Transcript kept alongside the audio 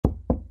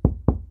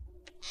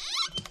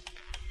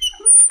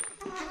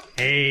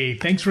Hey,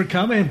 thanks for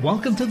coming.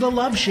 Welcome to the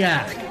Love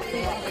Shack.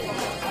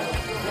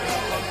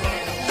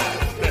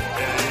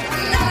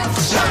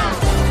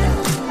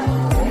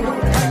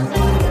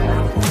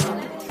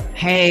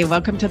 Hey,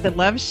 welcome to the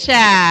Love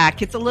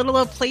Shack. It's a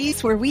little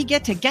place where we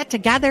get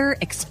together,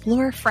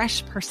 explore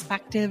fresh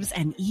perspectives,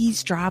 and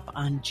eavesdrop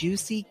on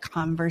juicy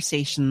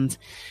conversations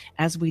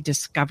as we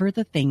discover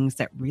the things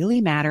that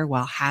really matter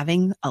while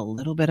having a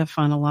little bit of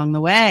fun along the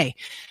way.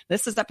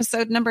 This is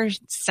episode number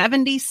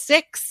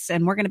 76,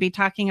 and we're going to be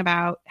talking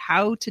about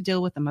how to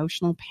deal with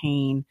emotional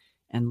pain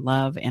and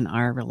love in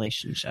our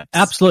relationships.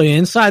 Absolutely.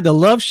 Inside the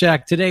Love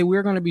Shack today,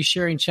 we're going to be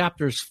sharing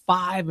chapters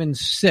 5 and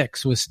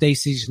 6 with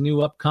Stacy's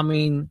new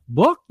upcoming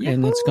book. Yahoo!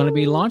 And it's going to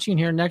be launching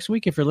here next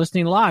week if you're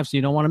listening live, so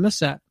you don't want to miss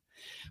that.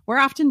 We're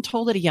often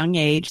told at a young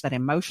age that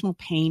emotional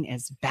pain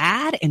is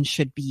bad and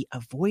should be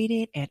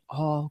avoided at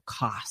all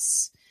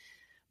costs.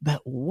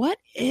 But what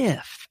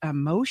if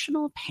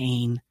emotional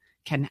pain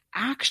can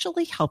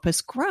actually help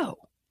us grow?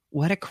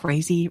 What a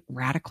crazy,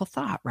 radical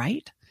thought,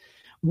 right?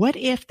 What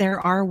if there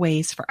are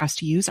ways for us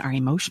to use our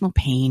emotional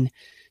pain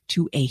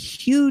to a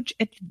huge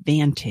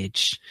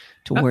advantage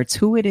towards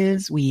who it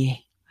is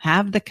we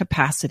have the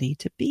capacity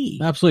to be?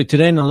 Absolutely.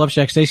 Today in the Love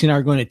Shack, Stacey and I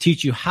are going to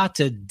teach you how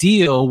to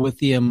deal with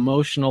the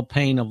emotional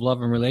pain of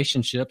love and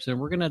relationships. And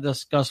we're going to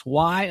discuss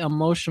why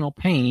emotional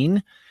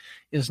pain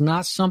is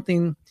not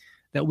something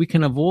that we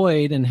can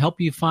avoid and help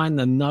you find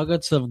the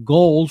nuggets of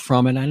gold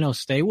from it. I know,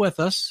 stay with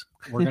us.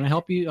 We're going to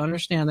help you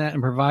understand that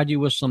and provide you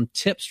with some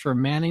tips for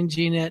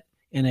managing it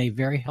in a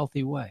very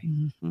healthy way.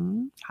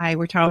 Mm-hmm. Hi,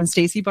 we're Tom and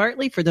Stacy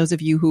Bartley. For those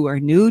of you who are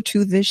new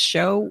to this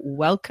show,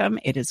 welcome.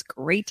 It is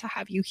great to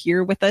have you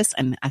here with us,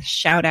 and a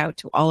shout out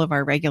to all of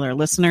our regular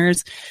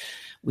listeners.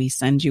 We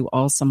send you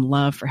all some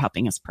love for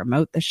helping us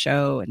promote the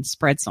show and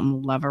spread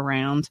some love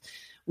around.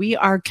 We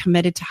are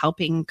committed to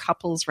helping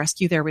couples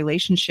rescue their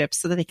relationships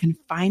so that they can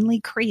finally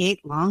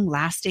create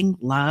long-lasting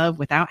love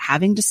without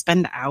having to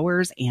spend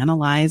hours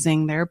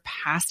analyzing their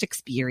past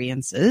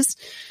experiences,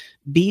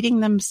 beating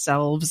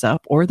themselves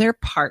up or their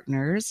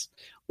partners,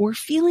 or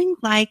feeling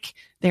like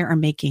they are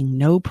making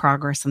no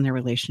progress in their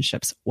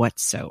relationships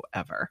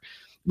whatsoever.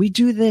 We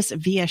do this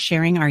via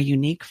sharing our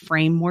unique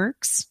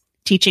frameworks,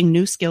 teaching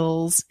new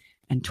skills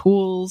and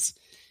tools,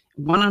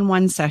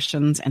 one-on-one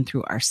sessions, and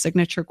through our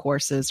signature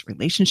courses,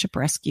 Relationship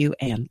Rescue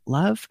and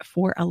Love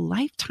for a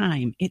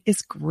Lifetime. It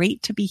is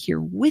great to be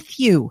here with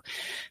you.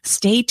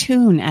 Stay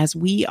tuned as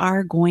we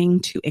are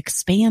going to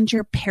expand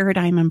your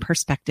paradigm and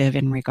perspective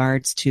in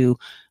regards to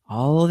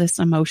all this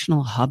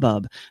emotional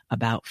hubbub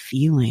about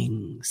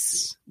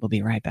feelings. We'll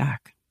be right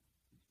back.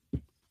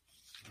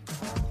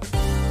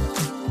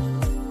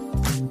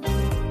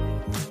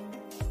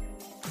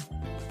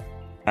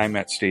 I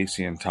met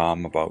Stacy and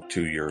Tom about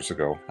 2 years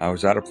ago. I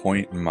was at a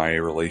point in my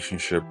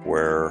relationship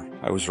where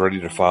I was ready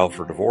to file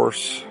for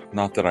divorce.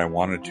 Not that I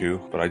wanted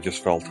to, but I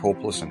just felt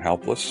hopeless and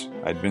helpless.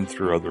 I'd been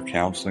through other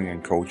counseling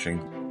and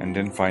coaching and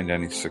didn't find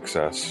any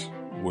success.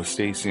 With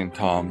Stacy and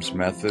Tom's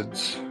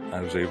methods,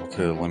 I was able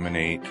to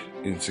eliminate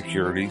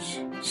insecurities,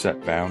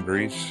 set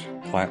boundaries,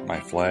 plant my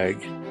flag,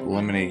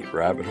 eliminate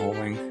rabbit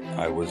holing.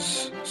 I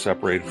was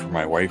separated from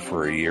my wife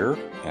for a year,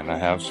 and I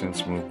have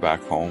since moved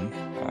back home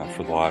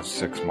for the last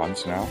 6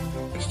 months now.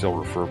 I still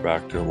refer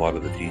back to a lot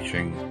of the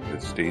teaching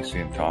that Stacy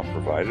and Tom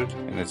provided,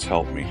 and it's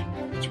helped me.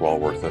 It's well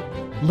worth it.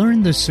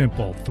 Learn the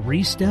simple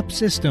 3-step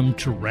system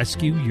to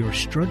rescue your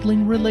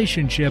struggling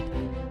relationship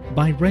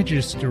by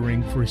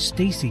registering for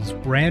Stacy's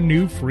brand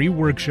new free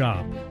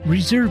workshop.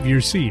 Reserve your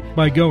seat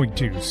by going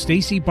to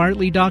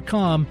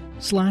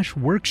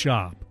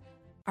stacybartley.com/workshop.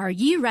 Are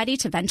you ready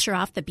to venture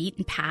off the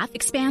beaten path,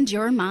 expand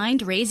your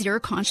mind, raise your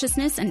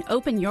consciousness, and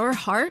open your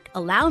heart?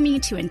 Allow me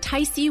to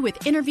entice you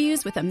with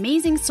interviews with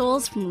amazing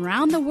souls from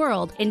around the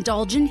world.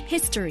 Indulge in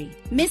history,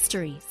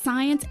 mystery,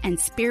 science, and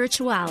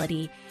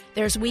spirituality.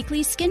 There's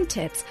weekly skin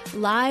tips,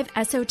 live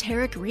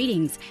esoteric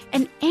readings,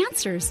 and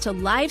answers to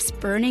life's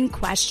burning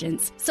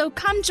questions. So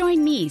come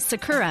join me,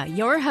 Sakura,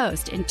 your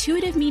host,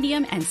 intuitive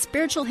medium and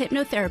spiritual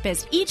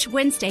hypnotherapist, each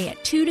Wednesday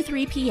at 2 to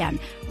 3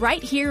 p.m.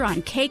 right here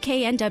on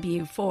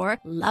KKNW for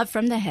Love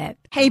from the Hip.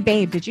 Hey,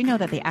 babe, did you know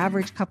that the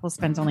average couple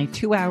spends only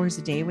 2 hours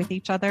a day with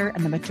each other,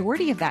 and the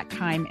majority of that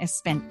time is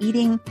spent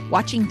eating,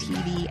 watching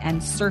TV,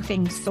 and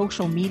surfing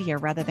social media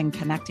rather than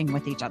connecting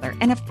with each other?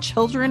 And if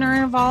children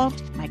are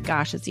involved, my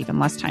gosh, it's even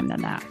less time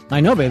than that.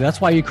 I know, babe.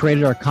 That's why you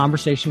created our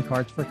conversation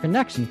cards for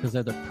connection, because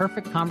they're the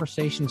perfect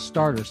conversation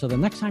starter. So the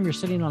next time you're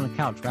sitting on the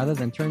couch, rather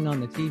than turning on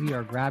the TV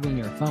or grabbing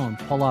your phone,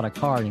 pull out a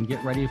card and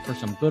get ready for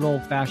some good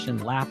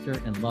old-fashioned laughter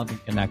and love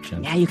and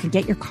connection. Yeah, you can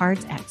get your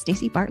cards at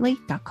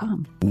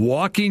stacybartley.com.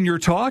 Walking your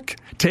talk?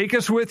 Take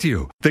us with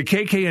you. The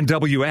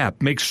KKNW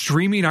app makes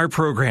streaming our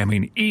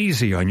programming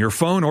easy on your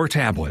phone or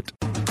tablet.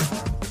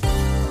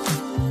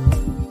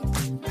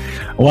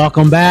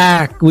 Welcome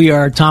back. We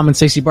are Tom and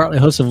Stacy Bartley,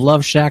 hosts of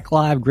Love Shack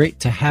Live.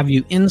 Great to have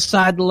you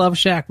inside the Love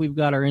Shack. We've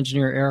got our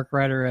engineer, Eric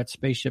Ryder, at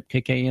Spaceship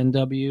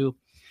KKNW.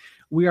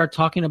 We are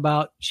talking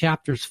about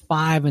chapters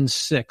 5 and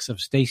 6 of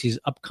Stacy's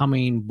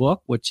upcoming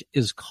book, which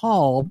is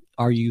called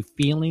Are You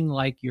Feeling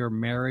Like Your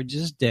Marriage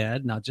is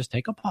Dead? Now, just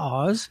take a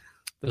pause.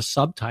 The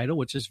subtitle,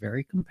 which is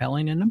very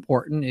compelling and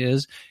important,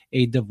 is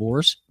A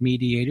Divorce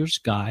Mediator's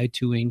Guide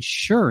to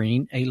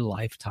Ensuring a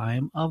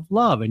Lifetime of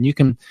Love. And you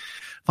can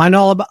find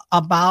all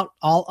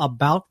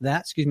about that.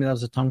 Excuse me, that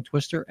was a tongue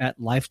twister at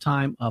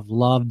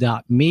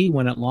lifetimeoflove.me.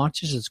 When it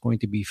launches, it's going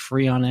to be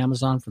free on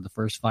Amazon for the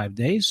first 5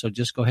 days. So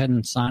just go ahead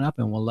and sign up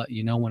and we'll let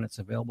you know when it's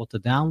available to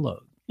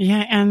download.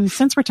 Yeah, and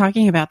since we're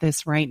talking about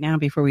this right now,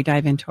 before we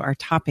dive into our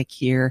topic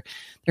here,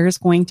 there's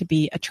going to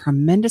be a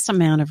tremendous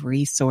amount of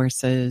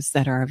resources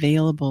that are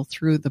available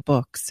through the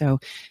book. So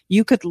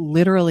you could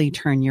literally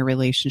turn your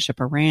relationship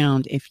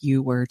around if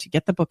you were to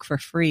get the book for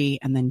free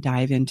and then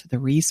dive into the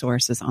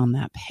resources on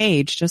that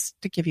page. Just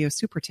to give you a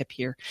super tip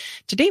here.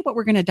 Today, what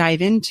we're going to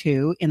dive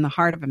into in the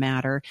heart of a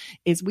matter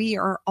is we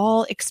are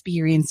all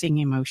experiencing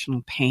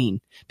emotional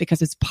pain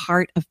because it's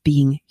part of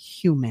being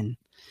human.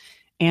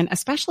 And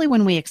especially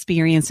when we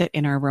experience it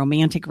in our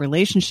romantic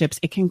relationships,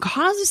 it can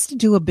cause us to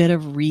do a bit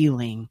of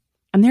reeling.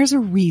 And there's a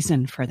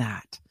reason for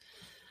that.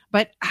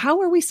 But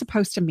how are we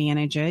supposed to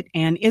manage it?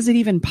 And is it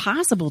even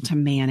possible to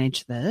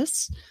manage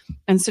this?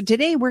 And so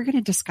today we're going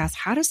to discuss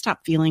how to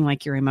stop feeling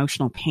like your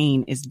emotional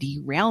pain is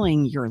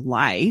derailing your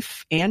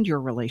life and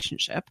your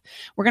relationship.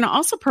 We're going to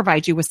also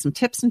provide you with some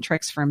tips and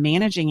tricks for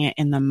managing it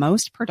in the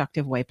most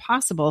productive way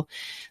possible.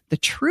 The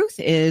truth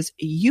is,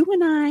 you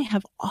and I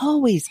have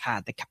always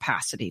had the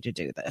capacity to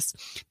do this.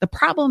 The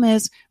problem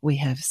is we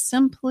have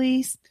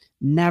simply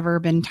never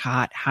been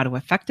taught how to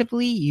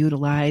effectively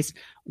utilize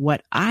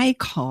what I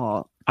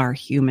call our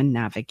human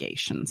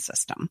navigation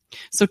system.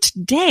 So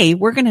today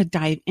we're going to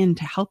dive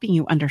into helping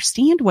you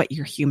understand what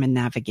your human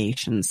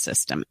navigation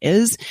system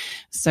is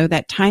so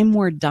that time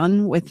we're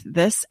done with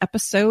this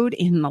episode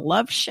in the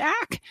Love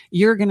Shack,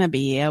 you're going to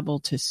be able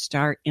to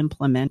start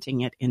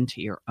implementing it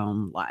into your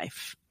own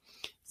life.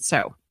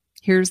 So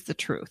here's the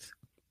truth.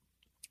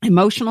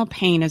 Emotional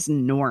pain is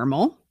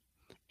normal.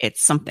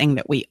 It's something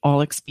that we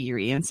all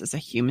experience as a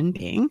human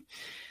being.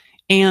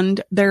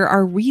 And there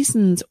are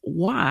reasons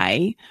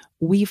why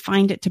we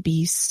find it to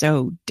be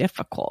so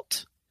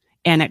difficult.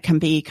 And it can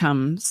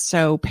become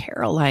so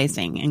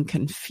paralyzing and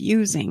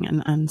confusing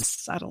and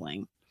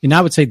unsettling. And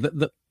I would say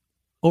that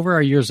over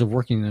our years of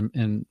working,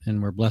 and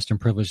we're blessed and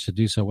privileged to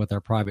do so with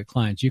our private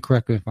clients, you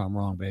correct me if I'm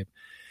wrong, babe,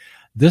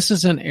 this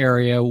is an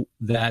area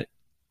that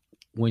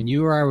when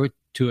you are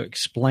to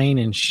explain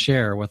and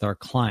share with our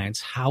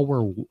clients how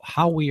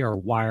we are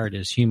wired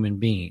as human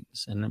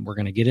beings. And then we're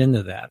going to get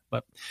into that.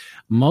 But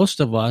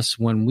most of us,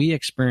 when we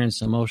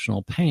experience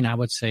emotional pain, I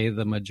would say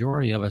the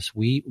majority of us,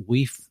 we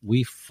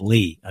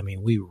flee. I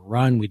mean, we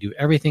run, we do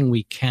everything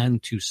we can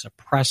to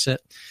suppress it.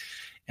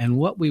 And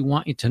what we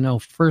want you to know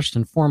first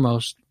and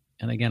foremost,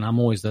 and again, I'm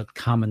always the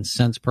common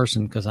sense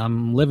person because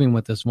I'm living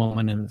with this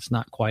woman and it's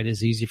not quite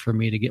as easy for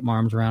me to get my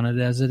arms around it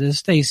as it is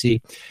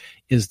Stacy,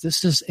 is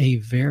this is a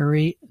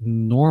very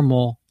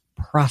normal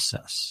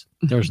process.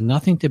 There's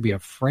nothing to be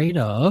afraid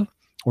of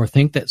or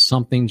think that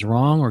something's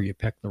wrong or you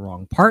picked the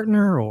wrong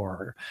partner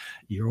or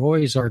you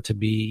always are to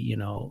be,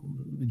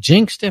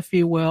 jinxed, if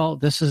you will.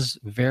 This is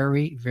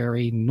very,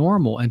 very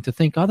normal. And to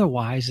think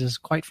otherwise is,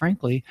 quite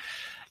frankly,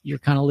 you're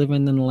kind of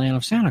living in the land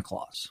of Santa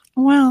Claus.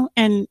 Well,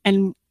 and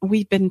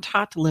we've been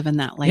taught to live in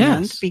that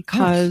land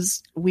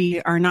because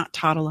we are not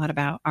taught a lot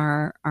about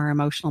our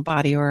emotional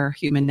body or our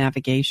human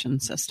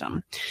navigation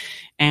system.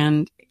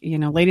 And,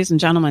 ladies and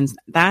gentlemen,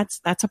 that's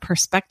a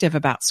perspective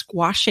about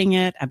squashing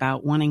it,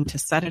 about wanting to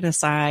set it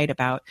aside,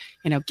 about,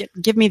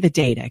 give me the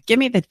data, give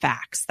me the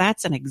facts.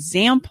 That's an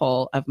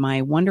example of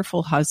my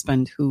wonderful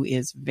husband who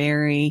is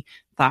very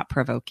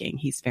thought-provoking.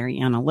 He's very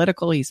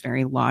analytical. He's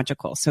very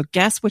logical. So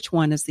guess which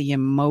one is the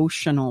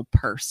emotional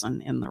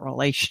person in the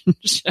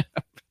relationship?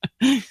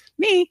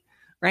 Me,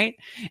 right?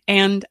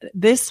 And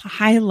this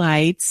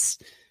highlights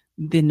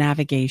the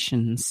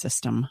navigation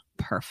system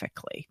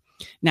perfectly.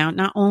 Now,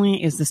 not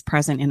only is this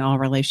present in all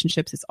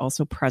relationships, it's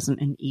also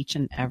present in each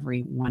and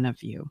every one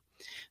of you.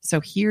 So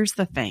here's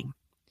the thing.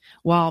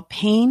 While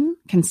pain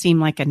can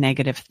seem like a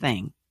negative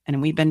thing, and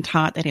we've been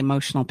taught that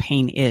emotional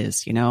pain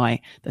is, the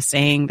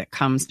saying that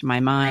comes to my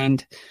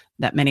mind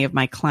that many of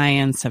my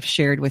clients have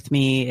shared with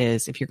me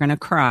is, if you're going to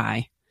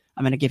cry,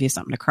 I'm going to give you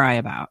something to cry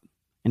about.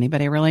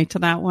 Anybody relate to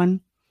that one?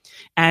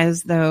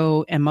 As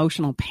though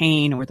emotional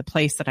pain or the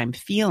place that I'm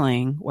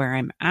feeling, where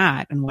I'm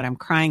at and what I'm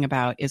crying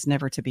about is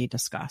never to be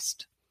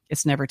discussed.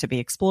 It's never to be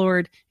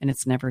explored and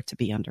it's never to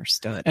be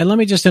understood. And let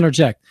me just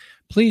interject.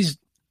 Please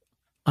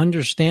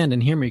understand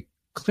and hear me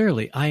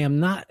clearly. I am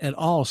not at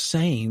all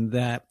saying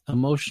that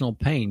emotional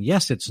pain,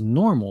 yes, it's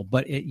normal,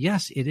 but it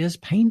is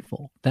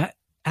painful. That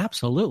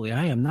absolutely.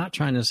 I am not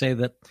trying to say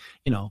that,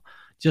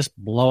 just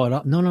blow it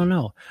up.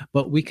 No.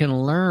 But we can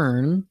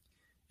learn,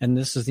 and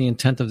this is the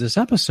intent of this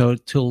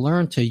episode, to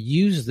learn to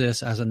use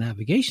this as a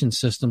navigation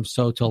system.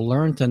 So to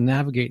learn to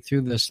navigate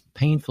through this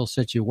painful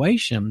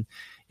situation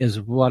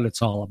is what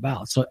it's all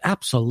about. So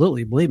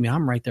absolutely, believe me,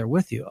 I'm right there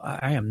with you.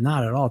 I am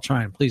not at all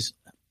trying, please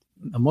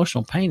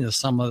emotional pain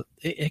is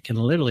it can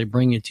literally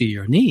bring you to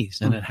your knees,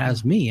 and it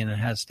has me and it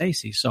has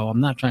Stacy. So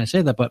I'm not trying to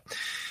say that, but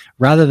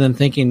rather than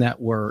thinking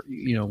that we're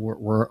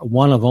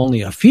one of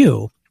only a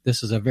few,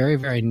 this is a very,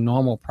 very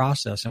normal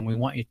process. And we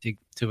want you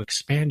to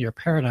expand your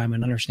paradigm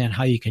and understand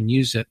how you can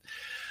use it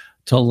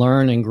to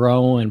learn and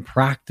grow and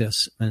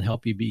practice and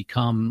help you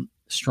become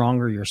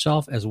stronger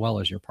yourself as well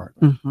as your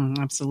partner.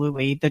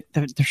 Absolutely.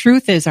 The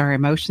truth is our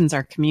emotions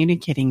are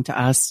communicating to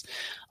us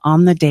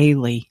on the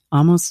daily,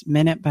 almost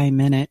minute by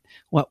minute,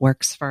 what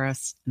works for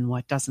us and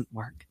what doesn't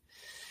work.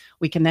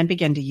 We can then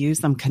begin to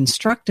use them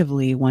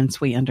constructively once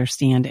we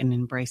understand and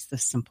embrace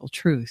this simple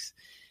truth.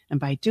 And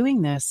by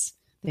doing this,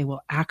 they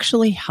will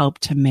actually help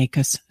to make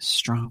us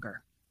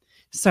stronger.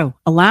 So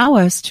allow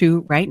us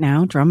to right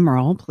now, drum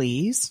roll,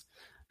 please,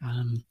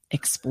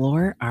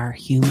 explore our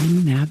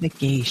human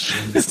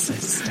navigation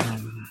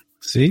system.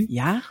 See?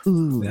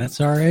 Yahoo! That's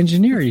our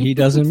engineer. He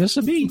doesn't miss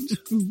a beat.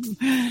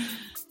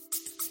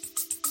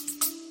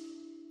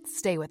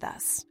 Stay with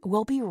us.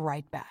 We'll be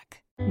right back.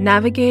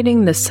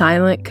 Navigating the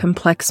silent,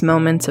 complex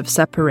moments of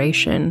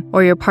separation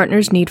or your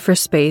partner's need for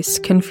space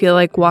can feel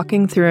like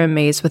walking through a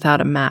maze without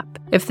a map.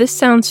 If this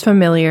sounds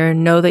familiar,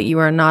 know that you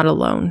are not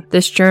alone.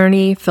 This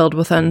journey, filled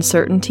with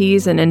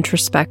uncertainties and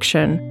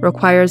introspection,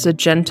 requires a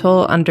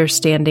gentle,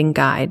 understanding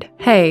guide.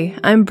 Hey,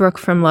 I'm Brooke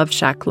from Love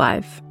Shack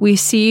Live. We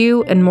see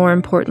you, and more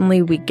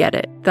importantly, we get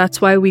it. That's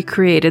why we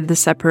created the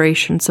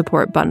Separation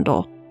Support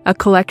Bundle, a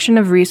collection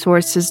of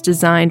resources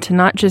designed to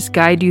not just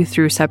guide you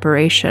through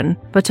separation,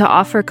 but to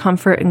offer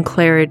comfort and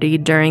clarity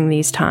during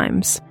these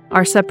times.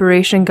 Our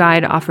separation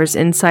guide offers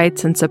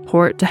insights and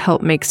support to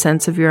help make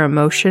sense of your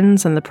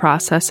emotions and the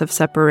process of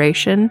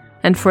separation.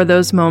 And for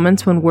those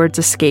moments when words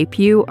escape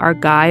you, our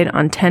guide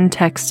on 10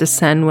 texts to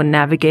send when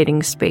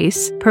navigating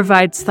space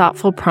provides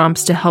thoughtful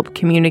prompts to help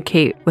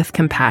communicate with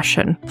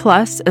compassion,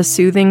 plus a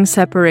soothing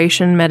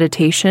separation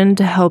meditation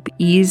to help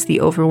ease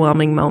the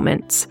overwhelming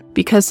moments.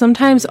 Because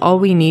sometimes all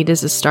we need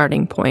is a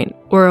starting point,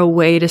 or a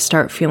way to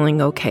start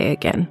feeling okay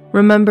again.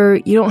 Remember,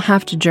 you don't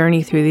have to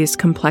journey through these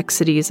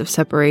complexities of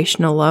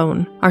separation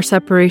alone. Our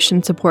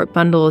Separation Support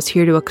Bundle is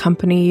here to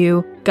accompany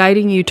you,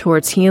 guiding you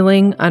towards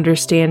healing,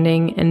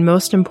 understanding, and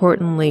most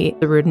importantly,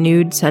 the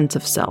renewed sense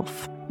of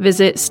self.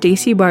 Visit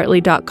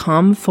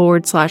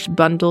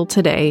stacybartley.com/bundle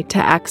today to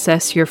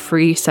access your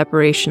free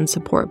separation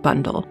support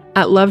bundle.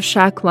 At Love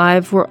Shack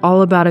Live, we're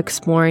all about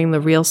exploring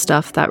the real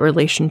stuff that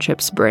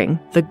relationships bring,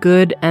 the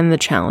good and the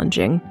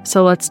challenging.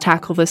 So let's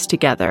tackle this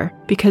together,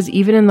 because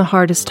even in the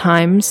hardest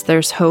times,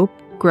 there's hope,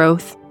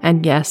 growth,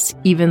 and yes,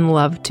 even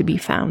love to be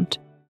found.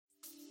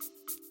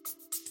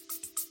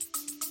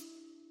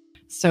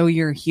 So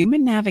your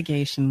human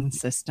navigation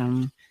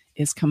system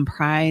is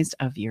comprised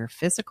of your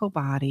physical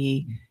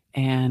body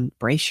and,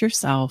 brace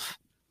yourself,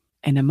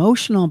 an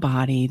emotional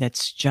body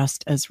that's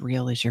just as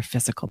real as your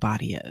physical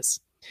body is,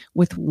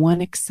 with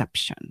one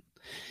exception.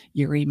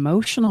 Your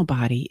emotional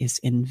body is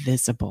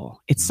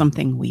invisible. It's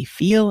something we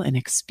feel and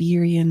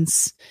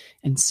experience,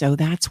 and so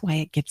that's why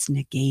it gets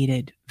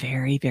negated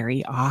very,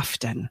 very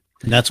often.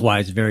 And that's why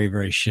it's very,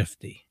 very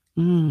shifty.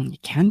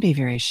 It can be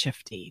very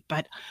shifty,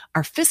 but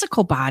our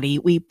physical body,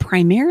 we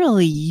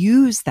primarily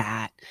use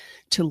that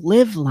to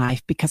live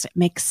life because it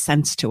makes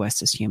sense to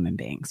us as human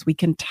beings. We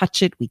can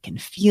touch it, we can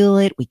feel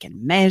it, we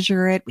can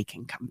measure it, we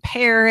can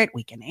compare it,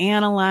 we can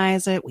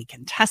analyze it, we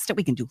can test it,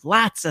 we can do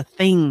lots of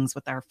things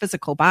with our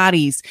physical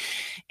bodies.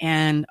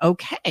 And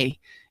okay,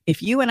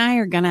 if you and I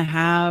are going to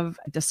have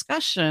a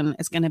discussion,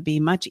 it's going to be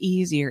much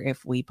easier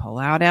if we pull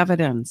out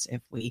evidence,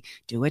 if we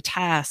do a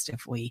test,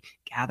 if we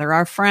gather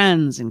our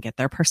friends and get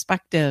their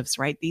perspectives,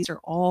 right? These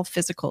are all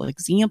physical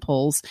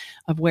examples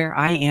of where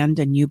I end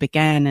and you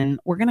begin.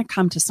 And we're going to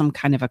come to some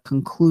kind of a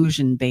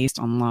conclusion based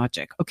on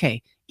logic.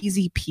 Okay,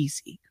 easy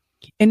peasy.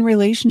 In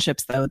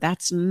relationships, though,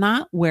 that's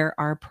not where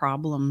our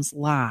problems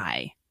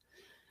lie,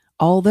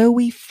 although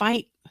we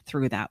fight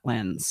through that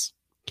lens.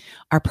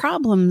 Our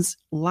problems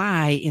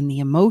lie in the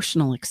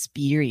emotional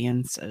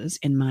experiences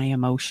in my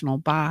emotional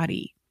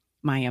body.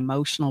 My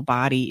emotional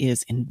body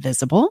is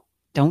invisible.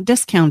 Don't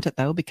discount it,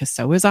 though, because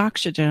so is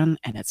oxygen,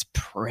 and it's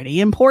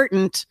pretty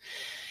important.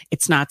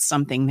 It's not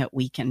something that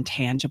we can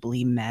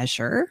tangibly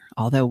measure,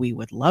 although we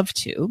would love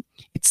to.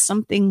 It's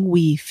something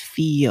we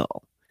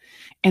feel.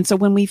 And so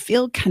when we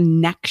feel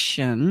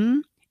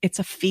connection, it's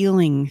a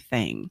feeling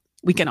thing.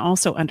 We can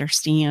also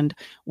understand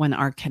when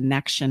our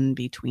connection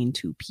between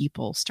two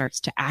people starts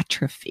to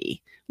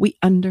atrophy. We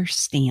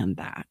understand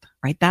that,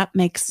 right? That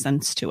makes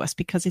sense to us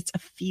because it's a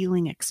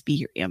feeling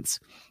experience.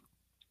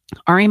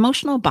 Our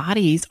emotional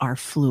bodies are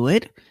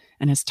fluid.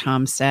 And as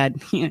Tom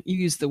said, you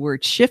use the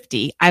word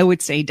shifty. I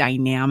would say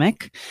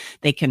dynamic.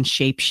 They can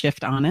shape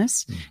shift on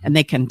us, and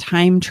they can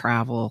time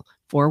travel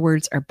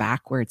forwards or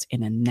backwards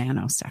in a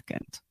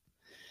nanosecond.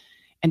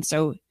 And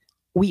so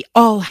we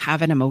all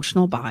have an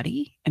emotional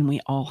body and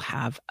we all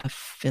have a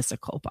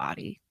physical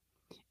body.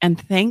 And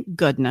thank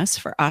goodness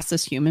for us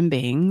as human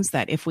beings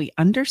that if we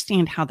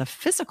understand how the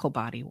physical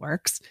body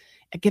works,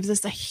 it gives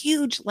us a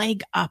huge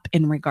leg up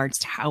in regards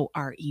to how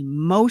our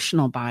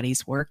emotional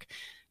bodies work,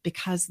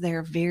 because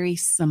they're very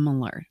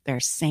similar. They're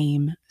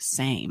same.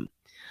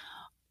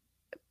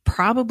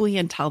 Probably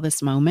until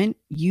this moment,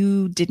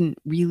 you didn't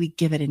really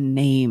give it a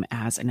name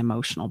as an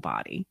emotional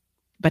body,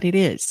 but it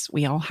is.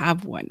 We all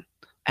have one.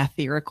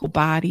 Etherical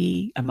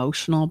body,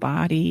 emotional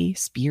body,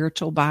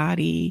 spiritual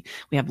body.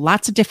 We have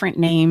lots of different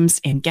names.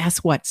 And guess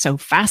what's so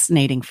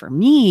fascinating for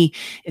me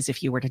is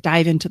if you were to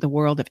dive into the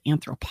world of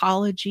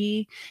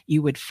anthropology,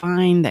 you would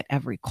find that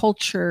every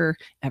culture,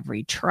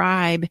 every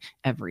tribe,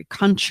 every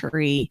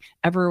country,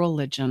 every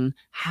religion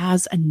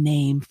has a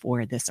name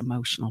for this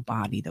emotional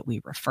body that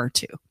we refer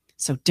to.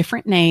 So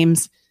different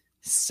names,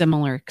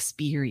 similar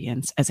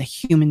experience as a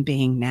human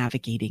being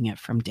navigating it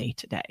from day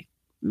to day.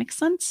 Make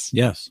sense?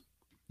 Yes.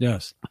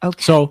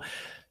 Okay. So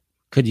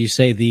could you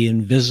say the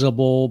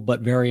invisible but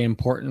very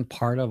important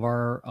part of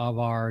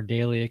our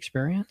daily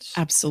experience?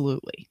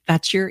 Absolutely.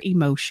 That's your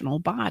emotional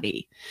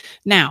body.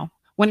 Now,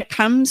 when it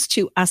comes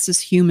to us as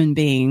human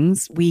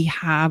beings, we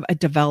have a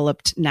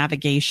developed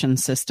navigation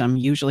system,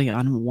 usually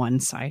on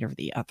one side or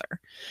the other.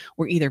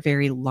 We're either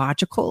very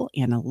logical,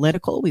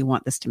 analytical. We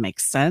want this to make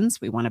sense.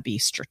 We want to be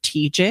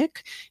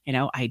strategic.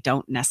 I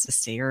don't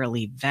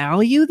necessarily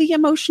value the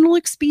emotional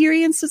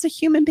experience as a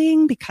human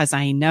being because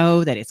I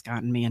know that it's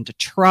gotten me into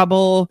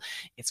trouble.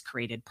 It's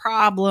created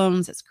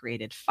problems. It's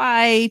created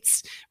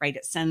fights, right?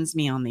 It sends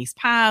me on these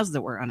paths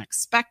that were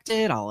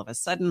unexpected. All of a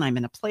sudden, I'm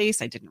in a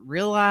place I didn't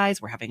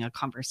realize. We're having a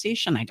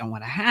conversation I don't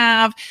want to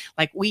have.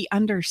 Like, we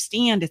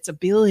understand its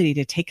ability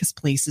to take us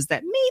places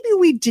that maybe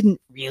we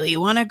didn't really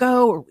want to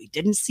go or we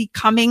didn't see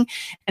coming.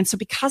 And so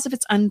because of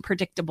its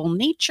unpredictable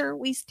nature,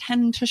 we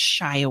tend to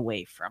shy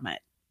away from it.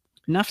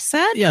 Enough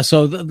said? Yeah.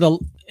 So the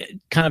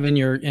kind of in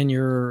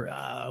your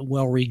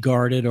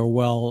well-regarded or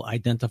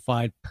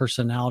well-identified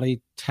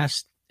personality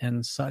test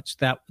and such,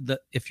 that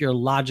if you're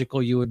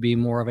logical, you would be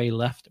more of a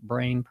left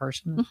brain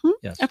person. Mm-hmm.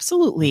 Yes,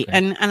 absolutely. Okay.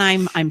 And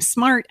I'm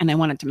smart, and I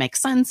want it to make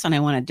sense, and I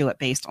want to do it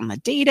based on the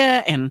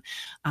data, and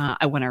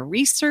I want to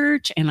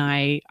research, and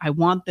I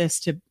want this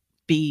to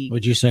be.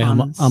 Would you say I'm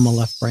a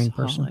left brain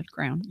person? Solid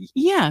ground.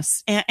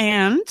 Yes,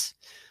 and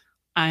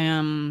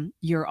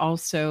you're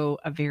also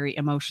a very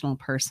emotional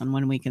person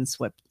when we can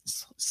flip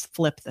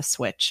the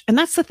switch. And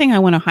that's the thing I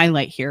want to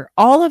highlight here.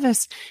 All of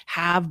us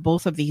have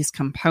both of these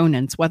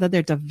components. Whether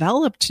they're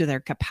developed to their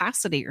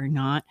capacity or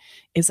not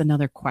is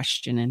another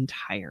question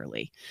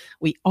entirely.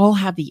 We all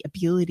have the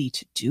ability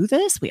to do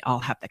this. We all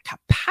have the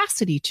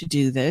capacity to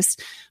do this,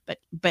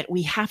 but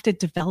we have to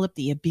develop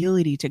the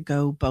ability to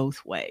go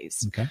both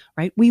ways. Okay.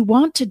 Right? We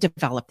want to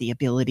develop the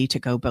ability to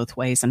go both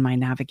ways in my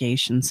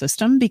navigation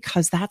system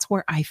because that's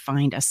where I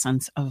find a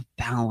sense of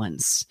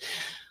balance.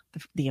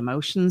 The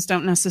emotions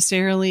don't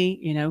necessarily,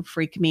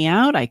 freak me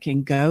out. I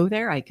can go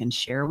there. I can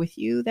share with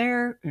you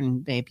there.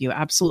 And babe, you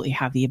absolutely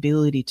have the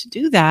ability to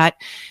do that.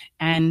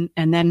 And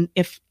then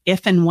if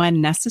and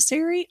when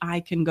necessary, I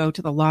can go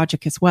to the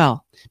logic as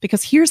well.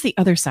 Because here's the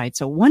other side.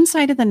 So one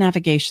side of the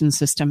navigation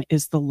system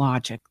is the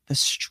logic, the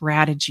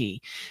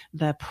strategy,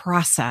 the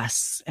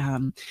process.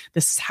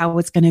 This is how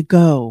it's going to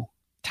go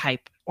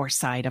type or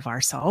side of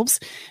ourselves.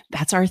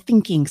 That's our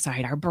thinking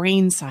side, our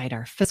brain side,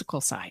 our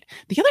physical side.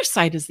 The other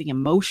side is the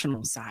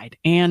emotional side.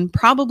 And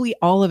probably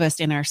all of us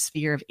in our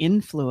sphere of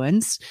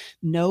influence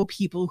know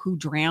people who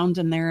drowned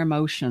in their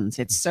emotions.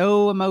 It's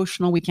so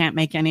emotional, we can't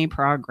make any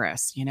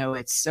progress.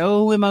 It's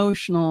so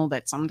emotional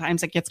that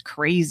sometimes it gets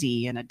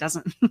crazy and it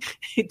doesn't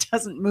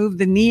move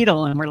the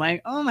needle. And we're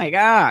like, oh my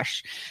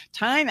gosh,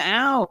 time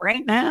out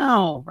right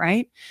now,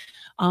 right?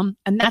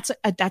 And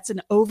that's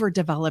an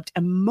overdeveloped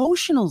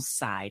emotional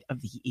side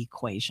of the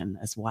equation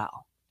as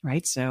well,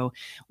 right? So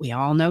we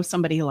all know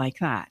somebody like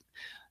that.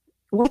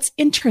 What's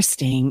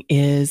interesting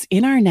is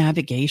in our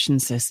navigation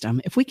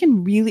system, if we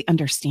can really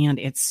understand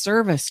its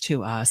service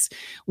to us,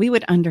 we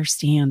would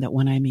understand that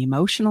when I'm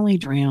emotionally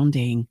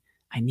drowning,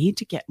 I need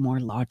to get more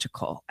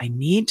logical. I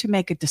need to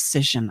make a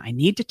decision. I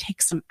need to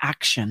take some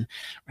action,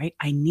 right?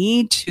 I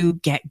need to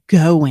get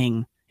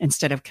going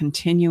instead of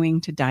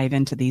continuing to dive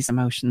into these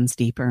emotions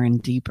deeper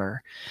and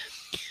deeper.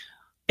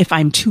 If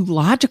I'm too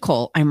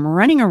logical, I'm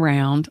running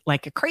around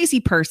like a crazy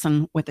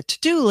person with a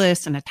to-do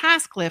list and a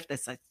task list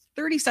that's like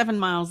 37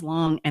 miles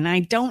long, and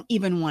I don't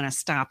even want to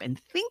stop and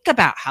think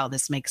about how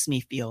this makes me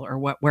feel or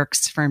what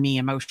works for me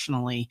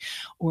emotionally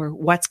or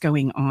what's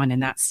going on in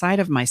that side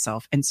of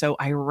myself. And so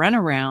I run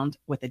around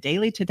with a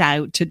daily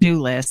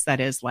to-do list that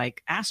is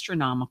like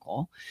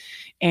astronomical,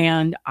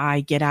 and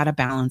I get out of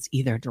balance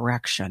either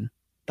direction.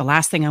 The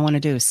last thing I want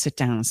to do is sit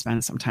down and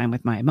spend some time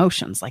with my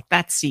emotions. Like,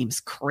 that seems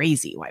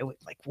crazy. Why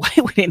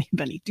would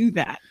anybody do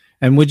that?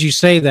 And would you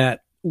say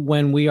that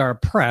when we are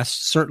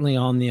pressed, certainly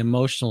on the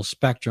emotional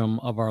spectrum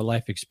of our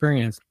life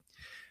experience,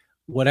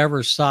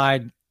 whatever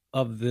side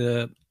of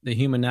the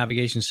human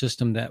navigation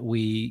system that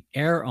we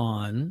err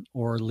on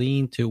or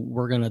lean to,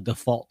 we're going to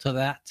default to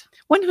that?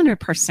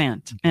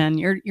 100%. And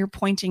you're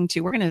pointing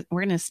to, we're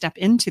going to step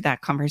into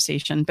that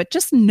conversation, but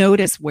just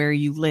notice where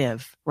you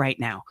live right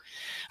now.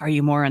 Are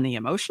you more on the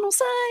emotional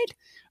side?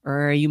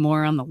 Or are you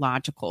more on the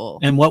logical?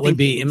 And what would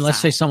be, thinking and let's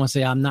say side? someone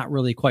say, I'm not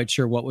really quite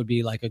sure, what would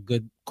be like a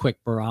good quick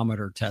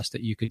barometer test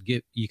that you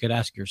could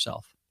ask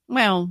yourself?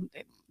 Well,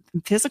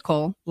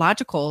 physical,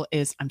 logical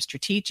is I'm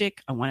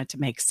strategic. I want it to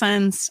make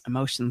sense.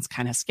 Emotions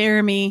kind of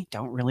scare me.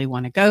 Don't really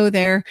want to go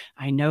there.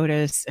 I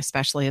notice,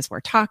 especially as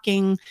we're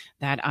talking,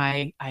 that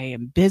I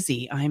am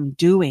busy. I'm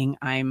doing,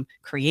 I'm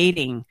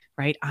creating,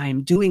 right?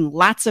 I'm doing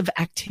lots of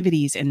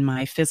activities in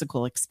my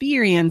physical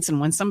experience. And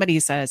when somebody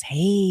says,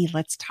 hey,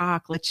 let's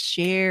talk, let's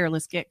share,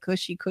 let's get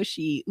cushy,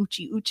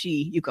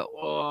 oochie, you go,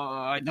 oh,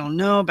 I don't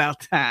know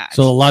about that.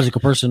 So the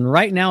logical person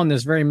right now in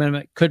this very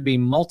minute could be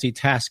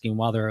multitasking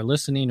while they're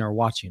listening or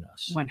watching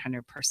us.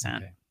 100%.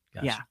 Okay,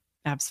 gotcha. Yeah,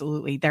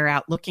 absolutely. They're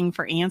out looking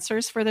for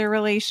answers for their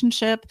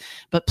relationship,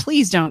 but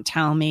please don't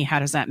tell me, how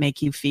does that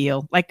make you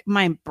feel? Like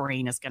my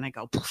brain is going to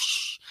go,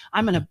 poosh,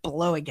 I'm going to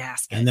blow a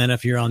gasket. And then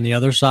if you're on the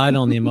other side,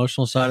 on the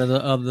emotional side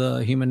of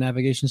the human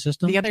navigation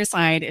system, the other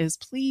side is,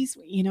 please,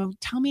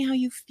 tell me how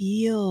you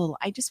feel.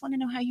 I just want to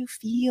know how you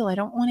feel. I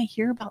don't want to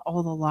hear about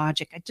all the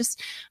logic. I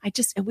just,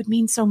 it would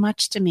mean so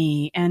much to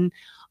me. And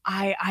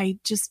I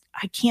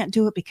can't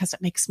do it because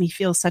it makes me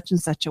feel such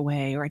and such a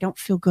way, or I don't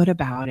feel good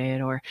about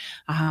it, or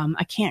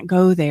I can't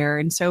go there.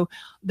 And so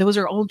those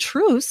are old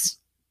truths.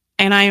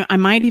 And I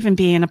might even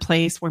be in a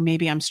place where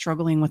maybe I'm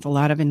struggling with a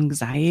lot of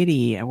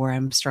anxiety, or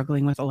I'm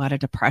struggling with a lot of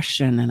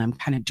depression, and I'm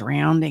kind of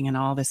drowning in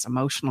all this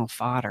emotional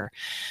fodder.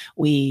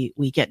 We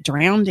get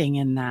drowning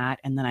in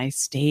that, and then I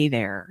stay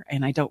there,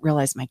 and I don't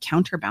realize my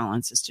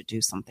counterbalance is to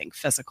do something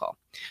physical,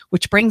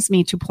 which brings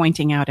me to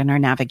pointing out in our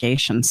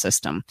navigation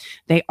system,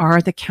 they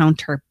are the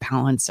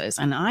counterbalances.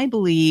 And I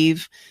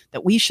believe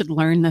that we should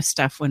learn this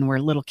stuff when we're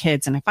little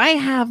kids. And if I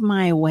have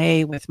my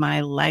way with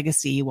my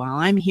legacy while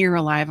I'm here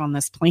alive on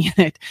this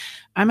planet,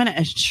 I'm going to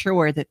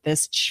ensure that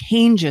this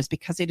changes,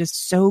 because it is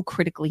so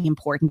critically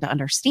important to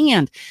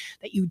understand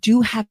that you do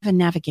have a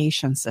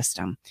navigation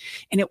system,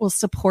 and it will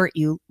support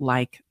you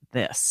like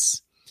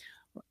this.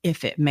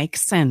 If it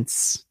makes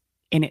sense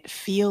and it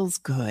feels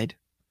good,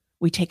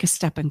 we take a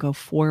step and go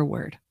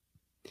forward.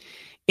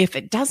 If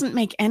it doesn't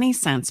make any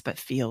sense but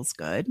feels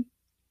good,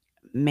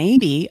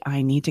 maybe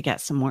I need to get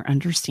some more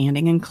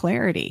understanding and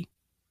clarity.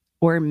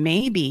 Or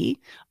maybe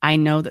I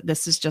know that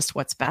this is just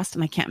what's best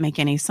and I can't make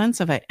any sense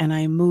of it, and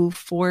I move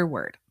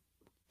forward.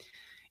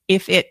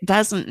 If it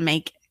doesn't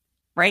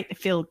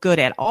feel good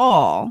at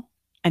all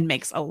and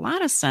makes a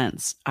lot of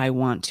sense, I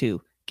want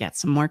to get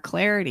some more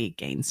clarity,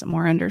 gain some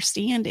more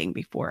understanding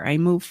before I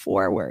move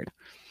forward.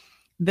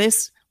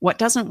 What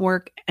doesn't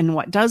work and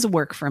what does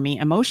work for me,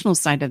 emotional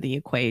side of the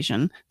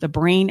equation, the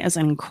brain is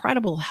an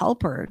incredible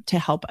helper to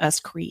help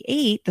us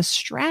create the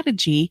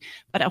strategy,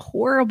 but a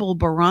horrible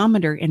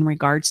barometer in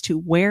regards to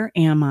where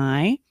am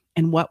I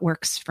and what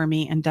works for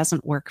me and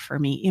doesn't work for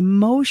me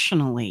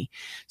emotionally.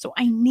 So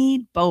I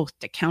need both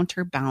to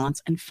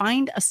counterbalance and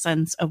find a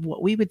sense of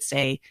what we would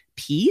say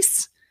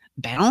peace,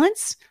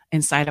 balance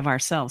inside of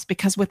ourselves,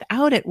 because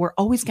without it, we're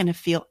always going to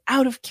feel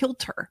out of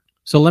kilter.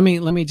 So let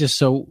me just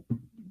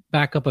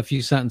back up a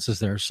few sentences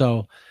there.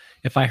 So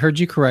if I heard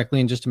you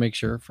correctly, and just to make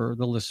sure for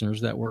the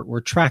listeners that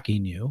we're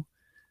tracking you,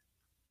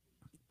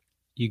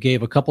 you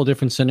gave a couple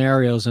different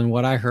scenarios. And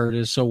what I heard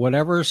is, so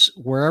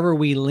wherever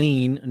we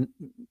lean,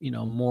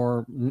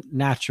 more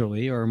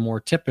naturally or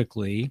more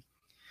typically,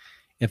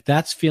 if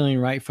that's feeling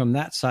right from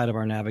that side of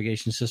our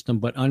navigation system,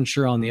 but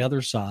unsure on the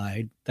other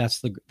side,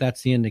 that's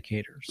the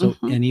indicator. So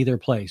in either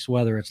place,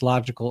 whether it's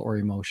logical or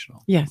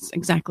emotional. Yes,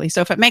 exactly.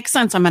 So if it makes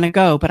sense, I'm going to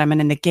go, but I'm going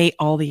to negate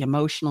all the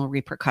emotional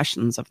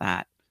repercussions of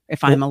that.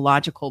 If I'm a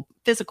logical,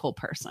 physical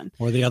person.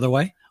 Or the other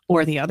way?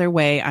 Or the other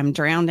way, I'm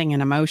drowning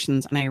in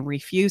emotions and I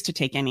refuse to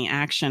take any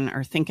action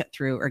or think it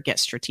through or get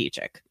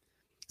strategic.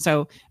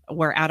 So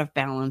we're out of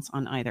balance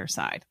on either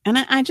side. And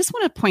I just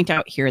want to point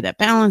out here that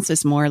balance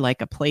is more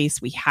like a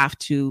place we have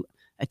to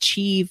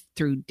achieve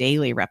through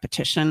daily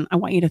repetition. I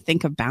want you to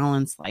think of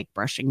balance like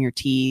brushing your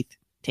teeth,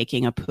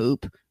 taking a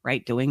poop,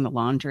 right? Doing the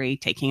laundry,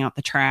 taking out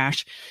the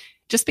trash.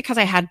 Just because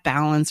I had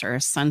balance or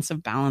a sense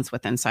of balance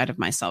within inside of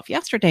myself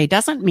yesterday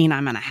doesn't mean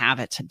I'm going to have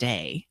it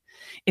today.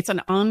 It's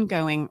an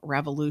ongoing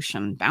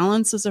revolution.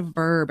 Balance is a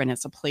verb, and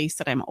it's a place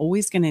that I'm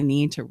always going to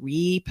need to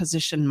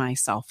reposition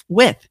myself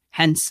with,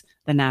 hence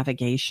the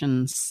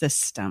navigation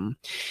system.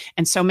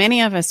 And so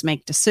many of us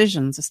make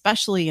decisions,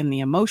 especially in the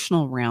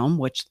emotional realm,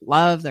 which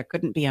there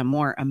couldn't be a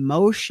more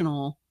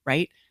emotional,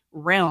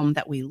 realm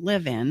that we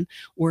live in.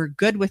 We're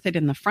good with it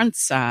in the front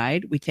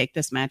side. We take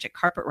this magic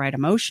carpet ride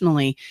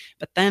emotionally,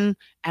 but then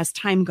as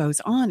time goes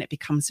on, it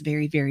becomes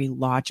very, very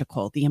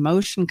logical. The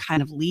emotion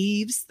kind of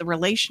leaves the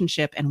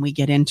relationship and we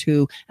get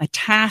into a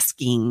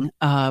tasking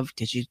of,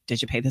 did you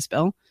pay this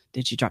bill?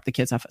 Did you drop the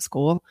kids off at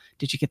school?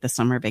 Did you get the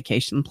summer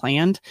vacation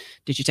planned?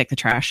 Did you take the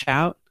trash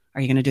out?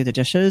 Are you going to do the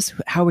dishes?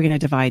 How are we going to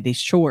divide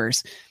these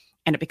chores?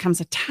 And it becomes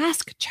a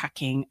task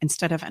checking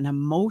instead of an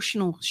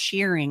emotional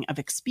sharing of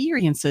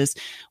experiences,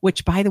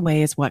 which, by the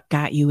way, is what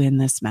got you in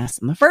this mess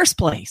in the first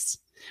place,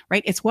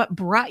 right? It's what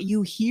brought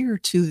you here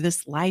to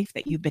this life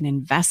that you've been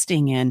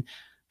investing in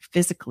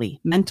physically,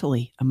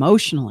 mentally,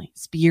 emotionally,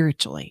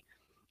 spiritually.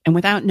 And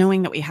without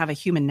knowing that we have a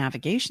human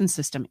navigation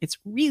system, it's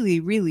really,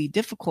 really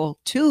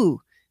difficult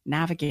to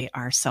navigate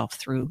ourselves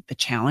through the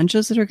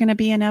challenges that are going to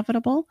be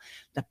inevitable,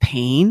 the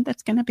pain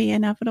that's going to be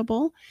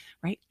inevitable,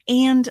 right?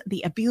 And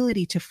the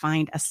ability to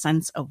find a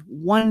sense of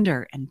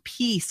wonder and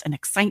peace and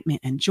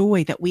excitement and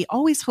joy that we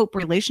always hope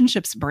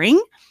relationships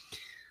bring,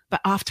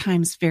 but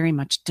oftentimes very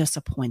much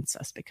disappoints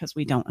us because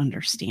we don't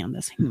understand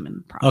this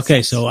human process.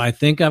 Okay, so I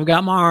think I've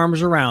got my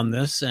arms around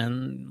this.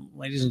 And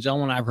ladies and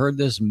gentlemen, I've heard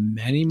this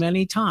many,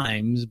 many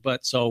times.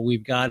 But so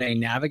we've got a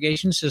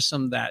navigation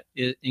system that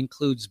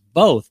includes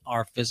both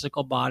our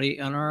physical body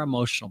and our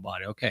emotional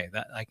body. Okay,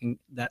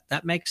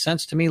 that makes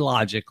sense to me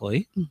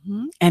logically.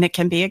 Mm-hmm. And it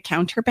can be a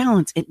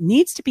counterbalance. It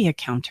needs to be a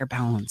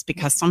counterbalance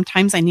because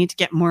sometimes I need to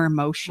get more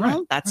emotional.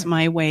 Right, That's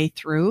my way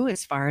through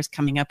as far as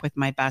coming up with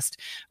my best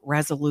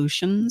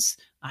resolutions,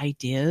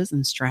 ideas,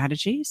 and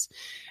strategies.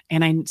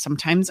 And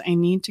sometimes I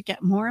need to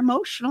get more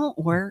emotional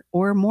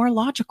or more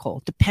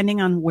logical,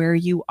 depending on where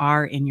you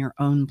are in your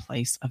own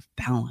place of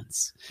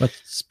balance. But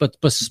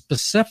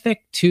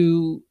specific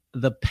to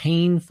the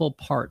painful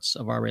parts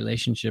of our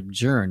relationship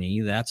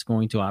journey, that's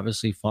going to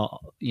obviously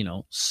fall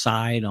into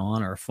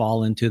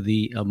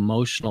the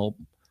emotional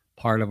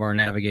part of our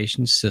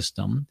navigation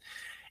system.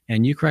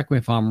 And you correct me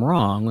if I'm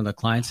wrong, when the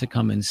clients that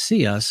come and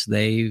see us,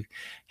 they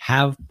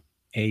have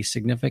a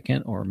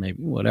significant or maybe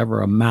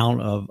whatever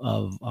amount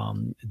of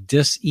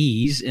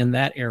dis-ease in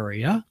that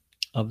area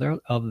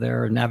of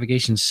their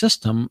navigation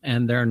system,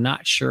 and they're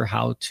not sure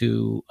how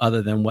to,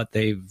 other than what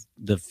the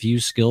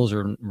few skills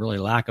or really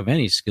lack of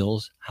any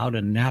skills, how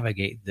to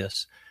navigate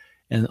this.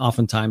 And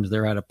oftentimes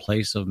they're at a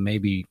place of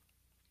maybe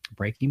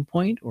breaking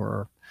point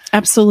or...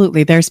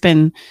 Absolutely. There's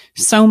been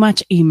so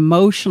much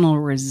emotional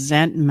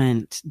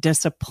resentment,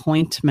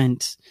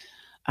 disappointment,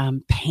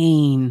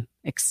 pain,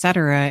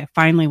 etc.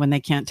 Finally, when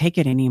they can't take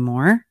it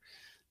anymore,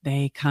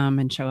 they come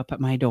and show up at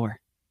my door.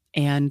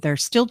 And they're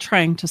still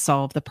trying to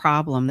solve the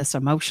problem, this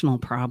emotional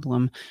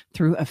problem,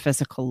 through a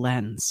physical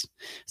lens.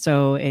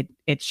 So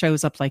it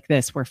shows up like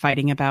this. We're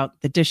fighting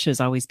about the dishes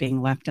always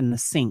being left in the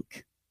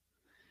sink,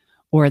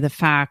 or the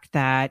fact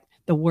that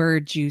the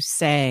words you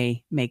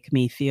say make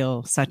me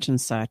feel such and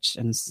such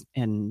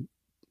and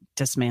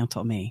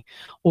dismantle me,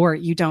 or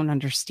you don't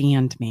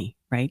understand me,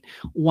 right?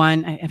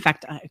 In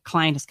fact, a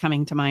client is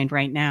coming to mind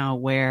right now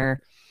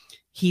where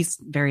he's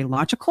very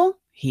logical.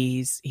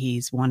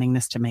 He's wanting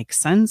this to make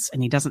sense,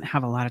 and he doesn't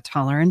have a lot of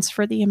tolerance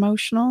for the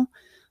emotional.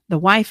 The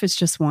wife is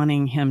just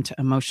wanting him to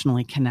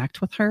emotionally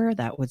connect with her.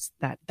 That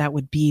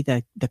would be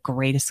the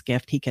greatest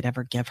gift he could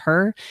ever give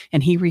her.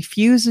 And he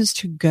refuses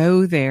to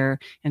go there.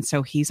 And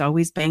so he's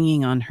always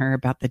banging on her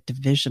about the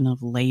division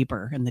of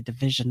labor and the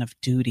division of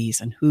duties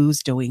and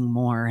who's doing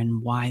more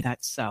and why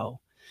that's so.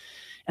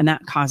 And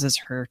that causes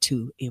her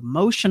to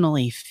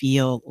emotionally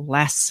feel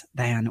less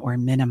than or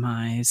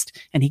minimized.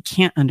 And he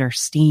can't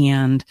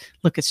understand,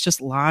 look, it's just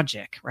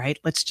logic, right?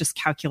 Let's just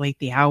calculate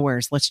the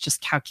hours. Let's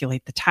just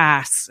calculate the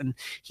tasks. And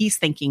he's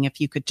thinking, if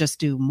you could just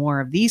do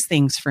more of these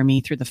things for me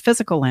through the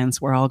physical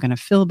lens, we're all going to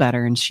feel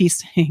better. And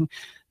she's saying,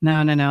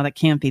 no, that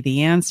can't be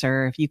the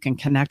answer. If you can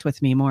connect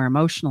with me more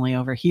emotionally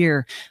over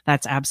here,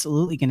 that's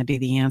absolutely going to be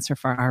the answer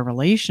for our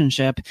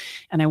relationship.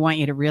 And I want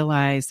you to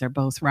realize they're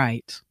both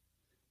right.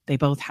 They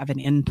both have an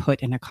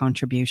input and a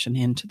contribution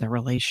into the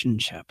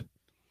relationship,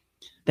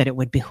 that it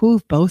would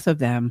behoove both of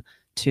them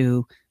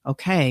to,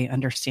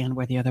 understand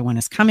where the other one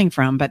is coming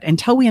from. But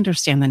until we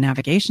understand the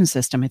navigation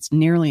system, it's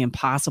nearly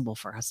impossible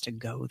for us to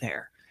go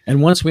there.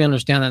 And once we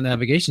understand that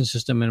navigation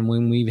system, and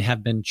when we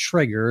have been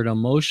triggered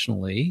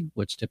emotionally,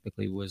 which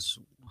typically was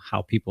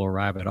how people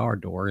arrive at our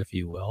door, if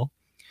you will,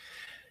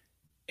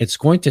 it's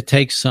going to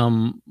take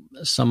some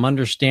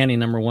understanding,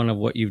 number one, of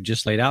what you've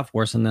just laid out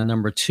for us. And then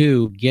number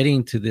two,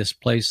 getting to this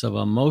place of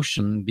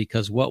emotion,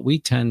 because what we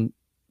tend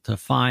to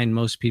find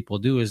most people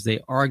do is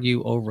they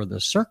argue over the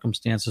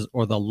circumstances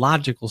or the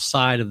logical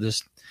side of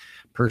this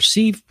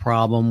perceived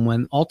problem,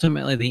 when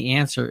ultimately the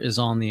answer is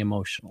on the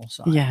emotional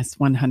side. Yes,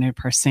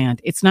 100%.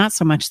 It's not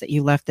so much that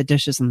you left the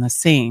dishes in the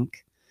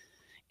sink.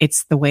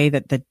 It's the way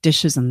that the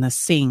dishes in the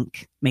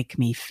sink make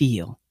me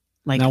feel.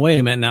 Now, wait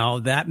a minute. Now,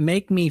 that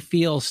make me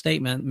feel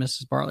statement,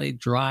 Mrs. Bartley,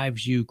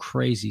 drives you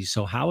crazy.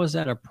 So how is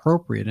that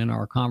appropriate in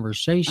our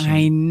conversation?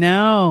 I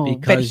know.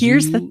 Because but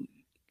here's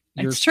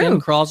your skin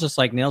crawls just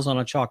like nails on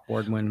a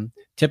chalkboard when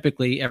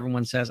typically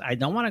everyone says, I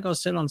don't want to go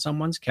sit on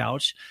someone's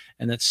couch,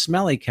 and it's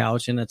smelly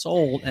couch and it's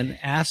old, and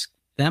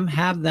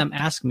have them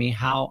ask me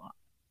how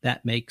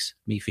that makes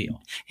me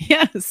feel.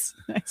 Yes,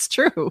 that's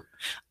true.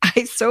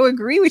 I so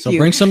agree with you. So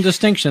bring some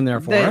distinction there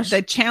for us.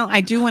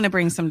 I do want to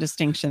bring some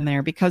distinction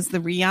there, because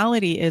the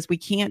reality is we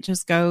can't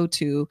just go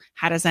to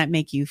how does that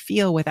make you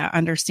feel without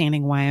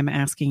understanding why I'm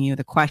asking you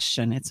the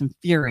question. It's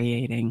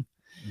infuriating.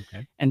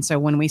 Okay. And so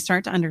when we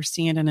start to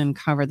understand and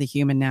uncover the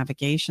human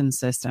navigation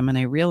system, and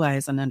I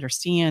realize and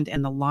understand,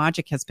 and the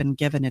logic has been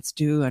given its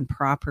due and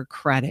proper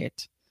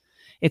credit,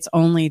 it's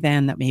only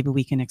then that maybe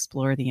we can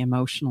explore the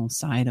emotional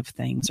side of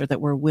things, or that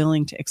we're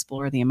willing to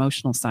explore the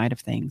emotional side of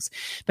things.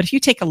 But if you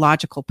take a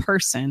logical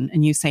person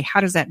and you say,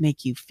 how does that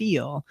make you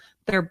feel?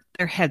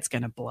 their head's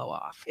going to blow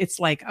off. It's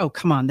like, oh,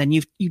 come on, then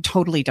you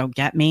totally don't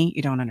get me.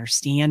 You don't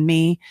understand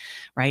me,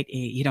 right?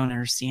 You don't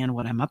understand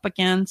what I'm up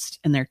against,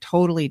 and they're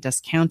totally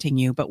discounting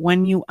you. But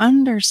when you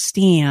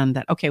understand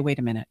that, okay, wait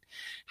a minute,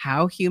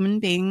 how human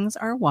beings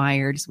are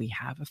wired is we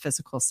have a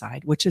physical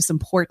side, which is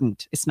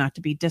important. It's not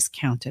to be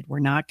discounted. We're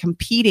not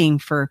competing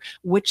for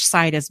which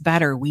side is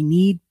better. We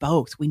need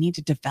both. We need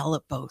to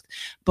develop both.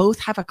 Both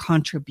have a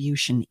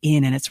contribution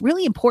in, and it's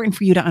really important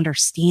for you to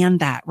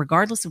understand that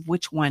regardless of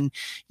which one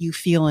you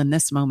feel in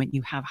this moment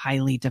you have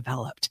highly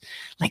developed.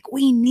 Like,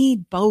 we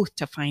need both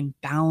to find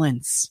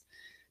balance,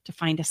 to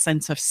find a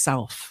sense of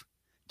self,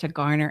 to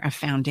garner a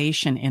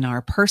foundation in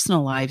our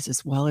personal lives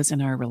as well as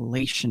in our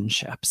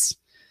relationships.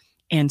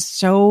 And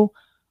so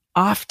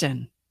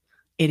often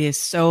it is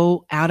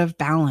so out of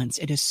balance.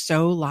 It is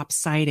so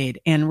lopsided.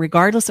 And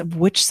regardless of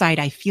which side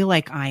I feel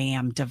like I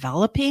am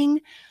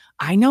developing,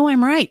 I know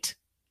I'm right.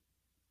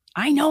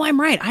 I know I'm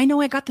right. I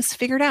know I got this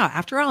figured out.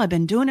 After all, I've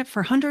been doing it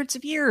for hundreds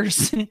of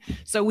years.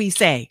 So we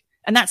say,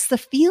 and that's the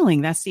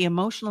feeling, that's the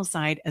emotional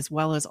side, as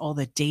well as all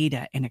the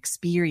data and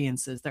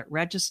experiences that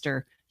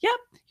register. Yep,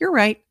 you're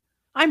right.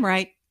 I'm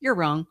right. You're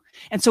wrong.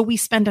 And so we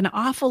spend an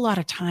awful lot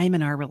of time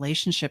in our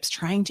relationships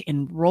trying to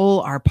enroll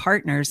our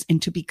partners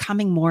into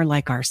becoming more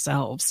like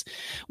ourselves.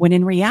 When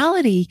in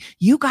reality,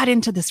 you got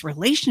into this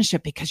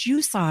relationship because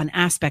you saw an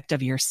aspect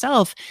of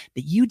yourself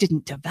that you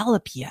didn't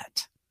develop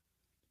yet.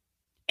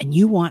 And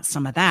you want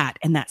some of that.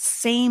 And that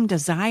same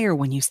desire,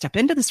 when you step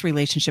into this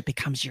relationship,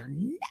 becomes your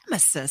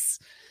nemesis,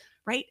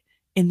 right?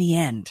 In the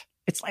end,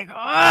 it's like,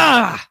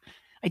 I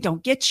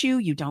don't get you.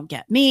 You don't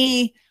get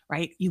me,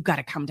 right? You've got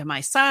to come to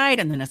my side,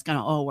 and then it's going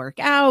to all work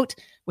out,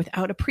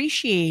 without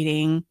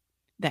appreciating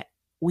that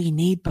we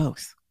need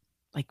both.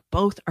 Like,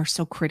 both are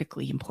so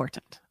critically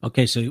important.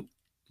 Okay. So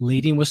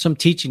leading with some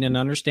teaching and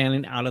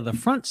understanding out of the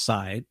front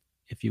side,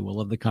 if you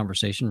will, of the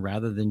conversation,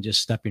 rather than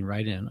just stepping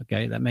right in.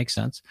 Okay, that makes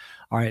sense.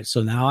 All right,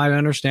 so now I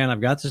understand.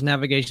 I've got this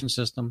navigation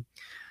system.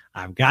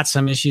 I've got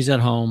some issues at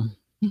home.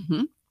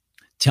 Mm-hmm.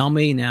 Tell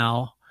me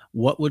now,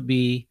 what would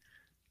be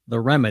the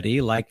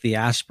remedy, like the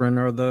aspirin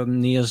or the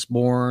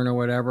Neosporin or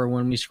whatever,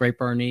 when we scrape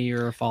our knee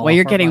or fall? Well,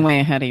 you're getting way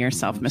ahead of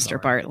yourself, Mr.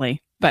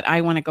 Bartley. But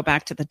I want to go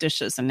back to the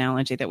dishes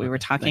analogy that we were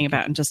talking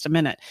about in just a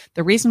minute.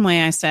 The reason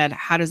why I said,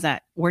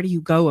 where do you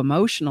go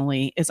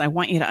emotionally, is I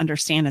want you to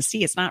understand and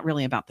see it's not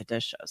really about the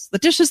dishes. The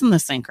dishes in the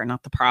sink are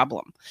not the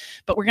problem.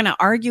 But we're going to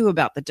argue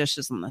about the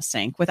dishes in the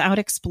sink without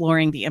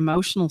exploring the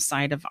emotional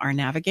side of our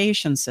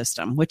navigation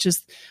system, which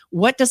is,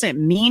 what does it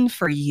mean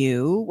for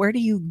you? Where do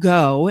you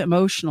go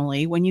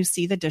emotionally when you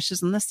see the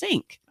dishes in the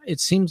sink? It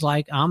seems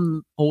like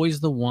I'm always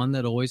the one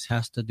that always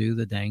has to do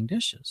the dang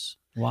dishes.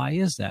 Why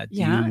is that?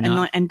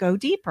 And go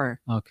deeper.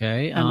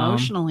 Okay.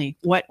 Emotionally,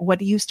 what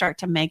do you start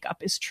to make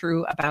up is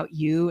true about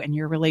you and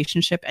your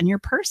relationship and your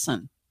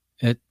person?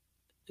 I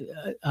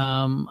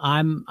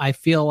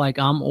feel like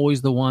I'm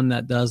always the one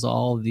that does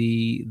all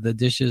the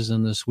dishes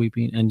and the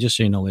sweeping. And just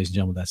so you know, ladies and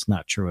gentlemen, that's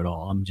not true at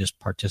all. I'm just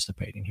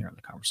participating here in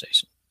the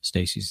conversation.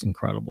 Stacy's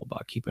incredible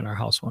about keeping our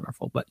house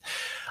wonderful, but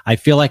I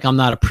feel like I'm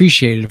not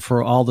appreciated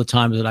for all the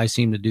times that I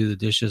seem to do the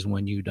dishes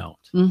when you don't.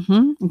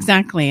 Mm-hmm,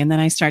 exactly. And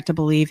then I start to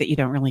believe that you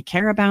don't really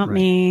care about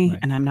me,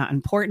 and I'm not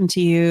important to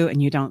you,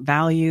 and you don't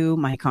value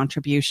my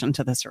contribution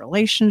to this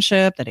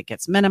relationship, that it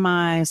gets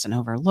minimized and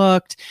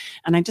overlooked.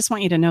 And I just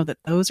want you to know that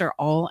those are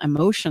all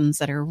emotions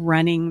that are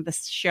running the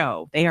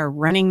show. They are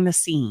running the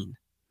scene.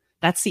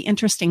 That's the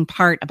interesting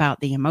part about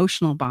the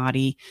emotional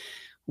body.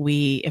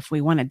 If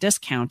we want to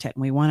discount it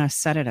and we want to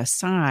set it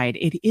aside,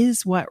 it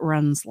is what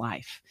runs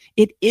life.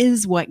 It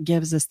is what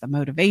gives us the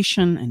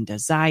motivation and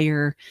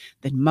desire.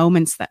 The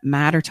moments that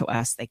matter to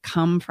us, they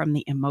come from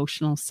the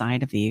emotional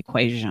side of the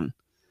equation.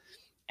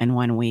 And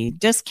when we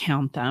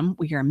discount them,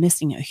 we are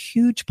missing a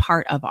huge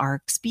part of our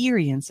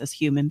experience as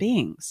human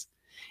beings.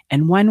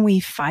 And when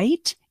we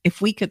fight, if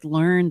we could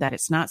learn that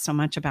it's not so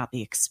much about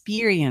the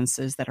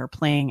experiences that are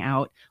playing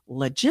out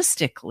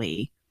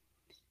logistically,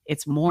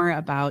 it's more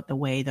about the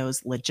way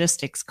those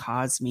logistics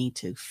cause me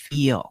to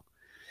feel.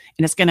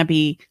 And it's going to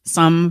be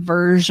some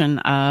version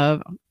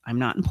of, I'm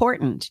not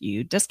important.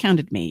 You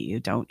discounted me. You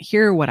don't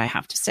hear what I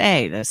have to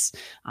say. This,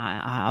 I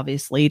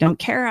obviously don't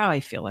care how I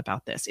feel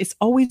about this. It's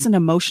always an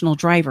emotional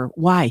driver.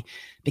 Why?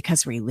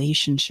 Because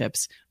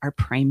relationships are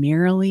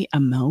primarily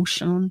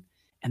emotion,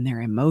 and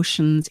their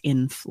emotions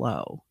in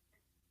flow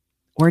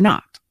or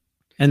not.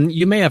 And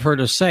you may have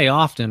heard us say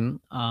often,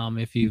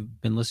 if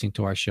you've been listening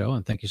to our show,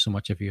 and thank you so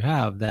much if you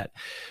have, that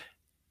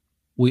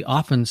we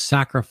often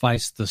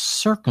sacrifice the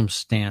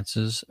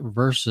circumstances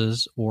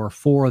versus or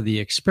for the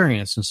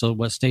experience. And so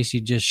what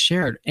Stacy just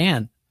shared,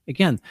 and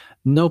again,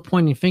 no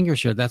pointing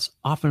fingers here, that's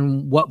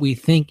often what we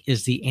think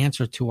is the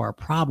answer to our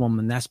problem.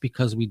 And that's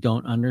because we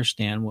don't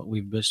understand what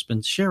we've just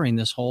been sharing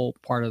this whole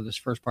part of this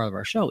first part of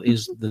our show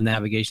is the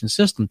navigation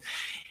system.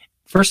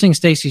 First thing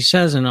Stacy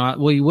says, and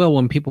we will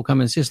when people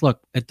come and says, look,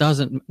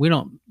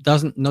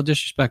 no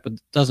disrespect, but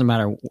it doesn't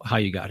matter how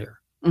you got here.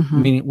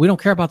 Mm-hmm. Meaning we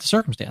don't care about the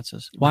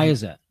circumstances. Why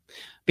is that?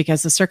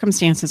 because the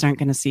circumstances aren't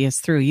going to see us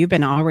through. You've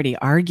been already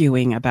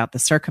arguing about the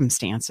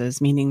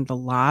circumstances, meaning the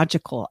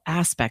logical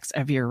aspects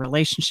of your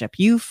relationship.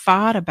 You've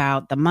fought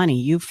about the money.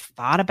 You've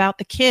fought about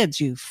the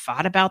kids. You've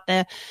fought about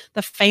the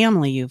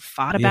family. You've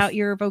fought about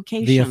your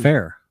vocation.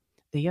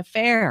 The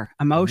affair,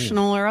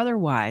 emotional or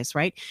otherwise,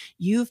 right?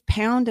 You've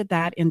pounded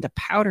that into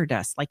powder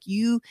dust. Like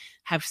you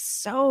have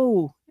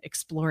so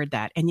explored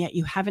that, and yet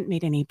you haven't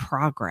made any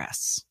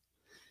progress.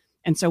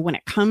 And so when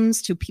it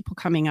comes to people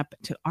coming up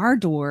to our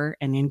door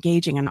and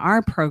engaging in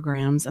our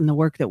programs and the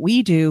work that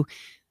we do,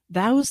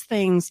 those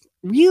things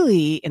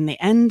really, in the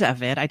end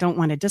of it, I don't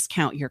want to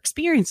discount your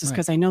experiences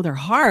because I know they're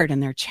hard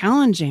and they're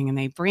challenging and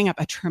they bring up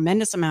a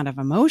tremendous amount of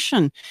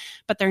emotion,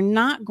 but they're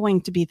not going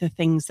to be the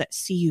things that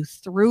see you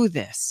through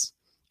this.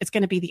 It's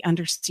going to be the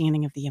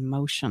understanding of the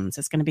emotions.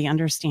 It's going to be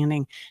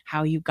understanding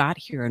how you got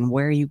here and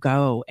where you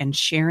go and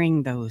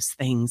sharing those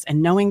things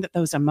and knowing that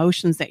those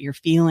emotions that you're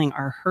feeling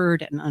are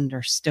heard and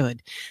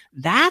understood.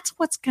 That's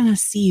what's going to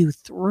see you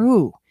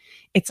through.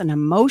 It's an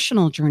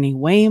emotional journey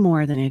way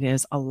more than it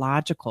is a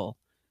logical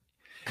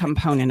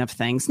component of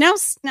things. Now,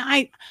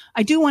 I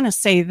do want to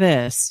say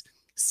this.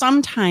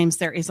 Sometimes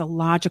there is a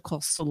logical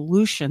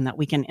solution that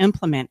we can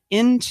implement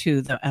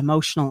into the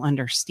emotional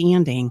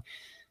understanding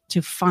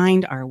to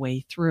find our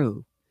way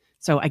through.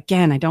 So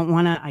again, I don't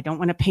want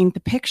to paint the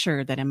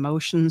picture that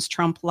emotions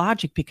trump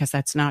logic, because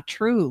that's not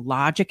true.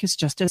 Logic is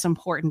just as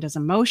important as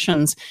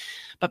emotions,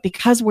 but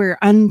because we're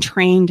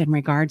untrained in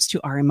regards to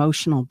our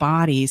emotional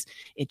bodies,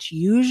 it's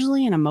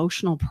usually an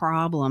emotional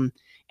problem,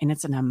 and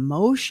it's an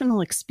emotional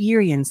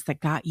experience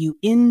that got you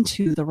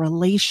into the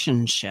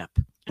relationship.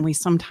 And we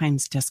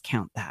sometimes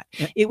discount that.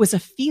 It was a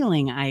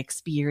feeling I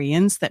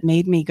experienced that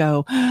made me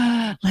go,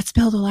 let's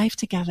build a life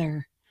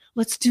together.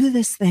 Let's do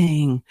this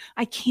thing.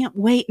 I can't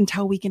wait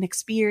until we can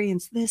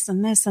experience this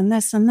and this and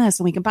this and this.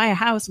 And we can buy a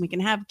house and we can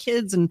have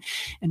kids and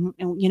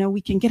you know, we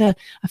can get a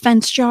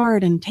fenced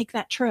yard and take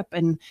that trip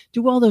and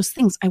do all those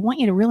things. I want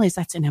you to realize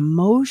that's an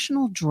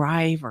emotional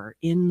driver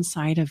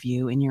inside of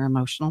you in your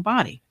emotional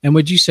body. And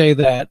would you say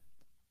that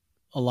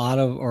a lot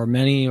of, or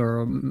many,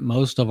 or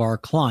most of our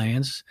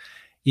clients,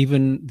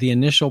 even the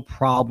initial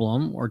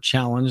problem or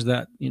challenge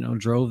that, you know,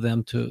 drove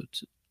them to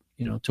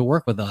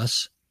work with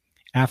us,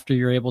 after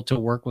you're able to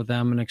work with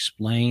them and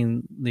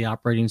explain the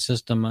operating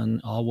system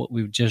and all what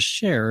we've just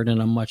shared in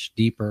a much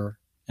deeper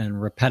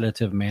and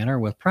repetitive manner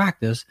with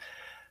practice,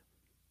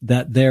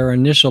 that their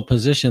initial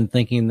position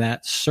thinking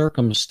that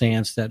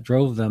circumstance that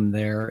drove them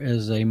there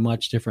is a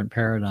much different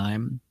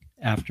paradigm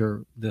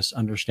after this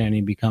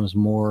understanding becomes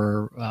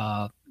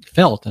more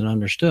felt and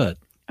understood.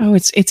 Oh,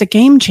 it's a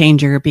game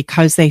changer,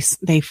 because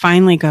they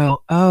finally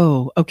go,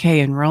 oh,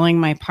 okay,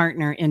 enrolling my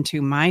partner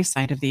into my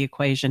side of the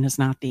equation is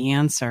not the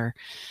answer.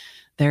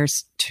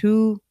 There's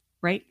two,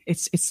 right?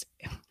 It's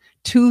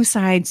two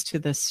sides to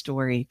this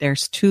story.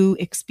 There's two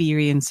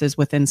experiences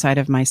within inside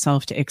of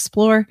myself to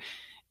explore,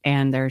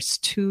 and there's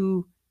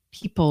two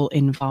people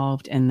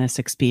involved in this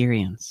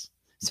experience.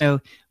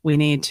 So we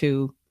need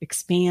to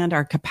expand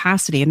our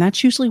capacity, and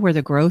that's usually where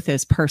the growth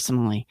is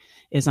personally,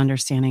 is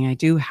understanding I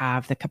do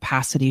have the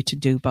capacity to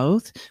do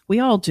both. We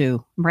all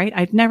do, right?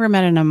 I've never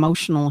met an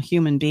emotional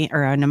human being,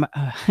 or I've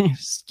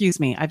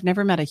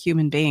never met a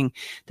human being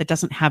that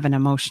doesn't have an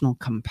emotional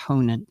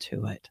component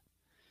to it.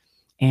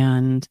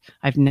 And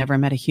I've never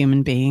met a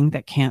human being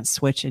that can't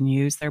switch and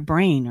use their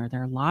brain or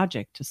their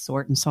logic to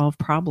sort and solve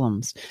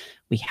problems.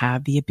 We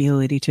have the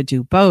ability to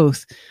do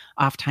both.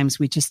 Oftentimes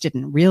we just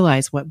didn't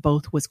realize what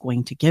both was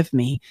going to give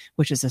me,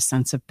 which is a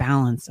sense of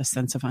balance, a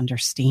sense of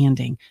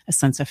understanding, a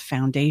sense of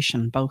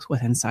foundation, both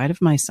with inside of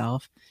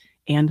myself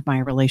and my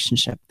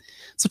relationship.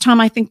 So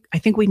Tom, I think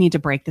we need to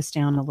break this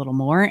down a little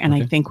more. And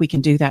I think we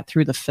can do that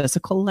through the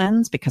physical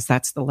lens, because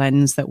that's the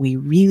lens that we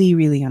really,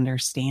 really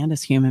understand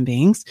as human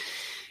beings.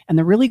 And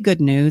the really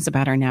good news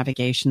about our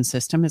navigation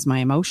system is my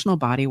emotional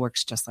body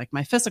works just like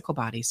my physical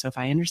body. So if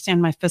I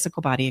understand my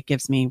physical body, it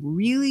gives me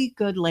really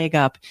good leg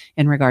up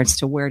in regards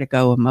to where to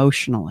go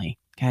emotionally.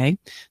 Okay.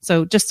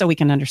 So just so we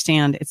can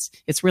understand,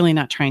 it's really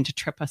not trying to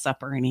trip us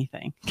up or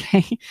anything.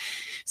 Okay.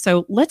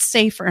 So let's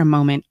say for a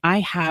moment, I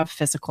have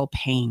physical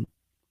pain.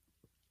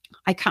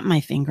 I cut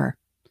my finger,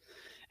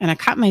 and I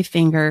cut my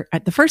finger.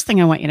 The first thing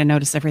I want you to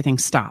notice, everything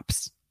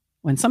stops.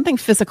 When something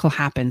physical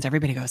happens,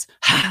 everybody goes,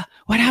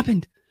 what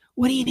happened?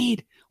 What do you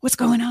need? What's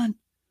going on?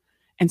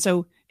 And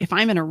so if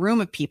I'm in a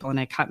room of people and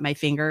I cut my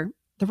finger,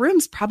 the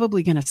room's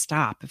probably going to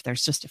stop if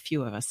there's just a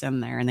few of us in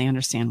there and they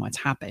understand what's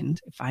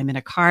happened. If I'm in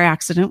a car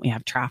accident, we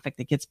have traffic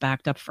that gets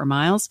backed up for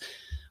miles.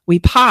 We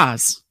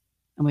pause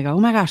and we go, oh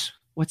my gosh,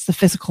 what's the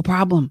physical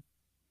problem?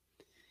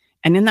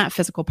 And in that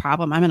physical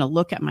problem, I'm going to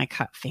look at my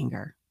cut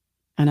finger,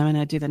 and I'm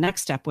going to do the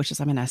next step, which is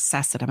I'm going to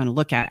assess it. I'm going to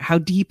look at it. How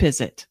deep is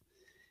it?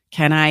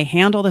 Can I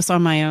handle this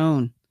on my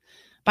own?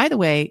 By the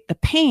way, the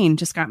pain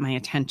just got my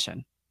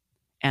attention.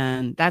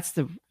 And that's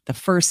the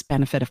first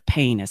benefit of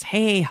pain is,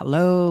 hey,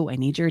 hello, I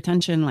need your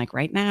attention. Like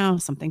right now,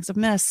 something's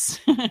amiss.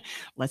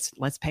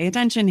 Let's pay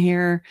attention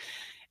here.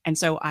 And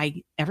so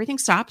everything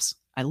stops.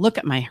 I look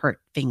at my hurt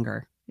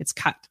finger. It's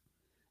cut.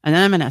 And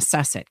then I'm going to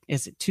assess it.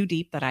 Is it too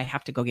deep that I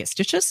have to go get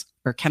stitches,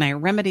 or can I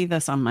remedy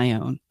this on my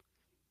own?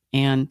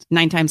 And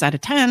 9 times out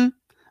of 10,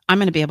 I'm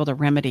going to be able to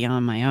remedy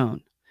on my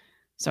own.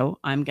 So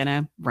I'm going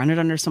to run it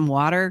under some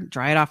water,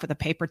 dry it off with a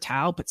paper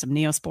towel, put some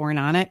Neosporin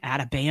on it,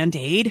 add a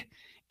Band-Aid,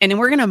 and then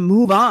we're going to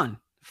move on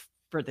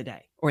for the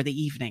day or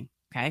the evening.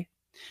 Okay.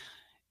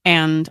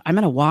 And I'm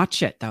going to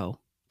watch it though.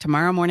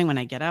 Tomorrow morning when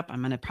I get up, I'm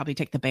going to probably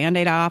take the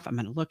Band-Aid off. I'm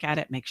going to look at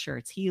it, make sure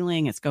it's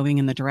healing. It's going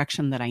in the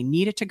direction that I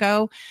need it to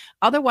go.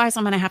 Otherwise,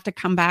 I'm going to have to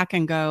come back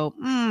and go,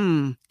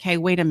 okay,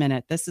 wait a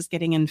minute. This is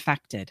getting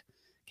infected.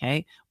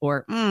 Okay.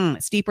 Or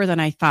it's deeper than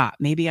I thought.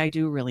 Maybe I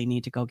do really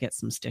need to go get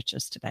some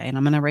stitches today. And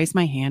I'm going to raise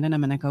my hand and I'm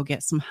going to go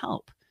get some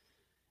help.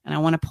 And I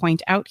want to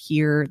point out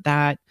here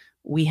that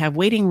we have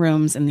waiting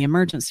rooms in the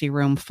emergency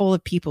room full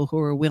of people who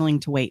are willing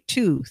to wait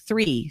 2,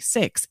 3,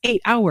 6,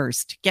 8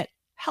 hours to get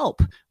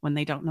help when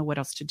they don't know what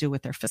else to do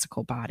with their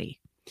physical body.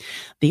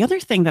 The other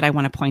thing that I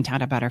want to point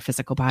out about our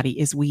physical body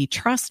is we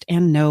trust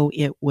and know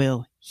it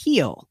will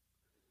heal.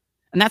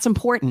 And that's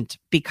important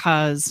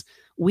because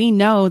we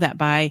know that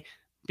by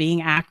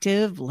being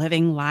active,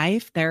 living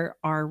life, there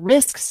are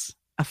risks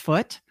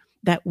afoot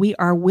that we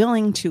are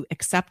willing to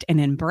accept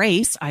and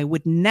embrace. I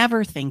would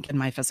never think in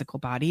my physical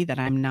body that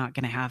I'm not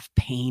going to have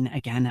pain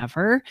again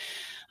ever,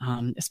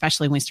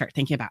 especially when we start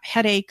thinking about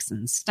headaches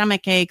and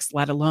stomach aches,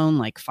 let alone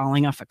like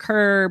falling off a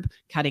curb,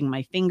 cutting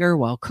my finger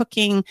while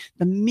cooking.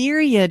 The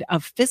myriad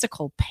of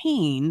physical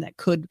pain that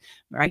could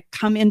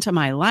come into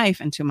my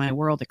life, into my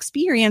world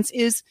experience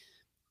is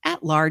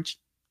at large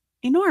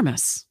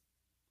enormous.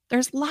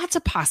 There's lots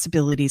of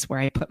possibilities where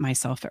I put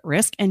myself at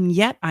risk, and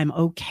yet I'm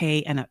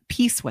okay and at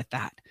peace with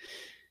that.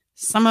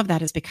 Some of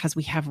that is because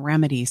we have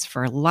remedies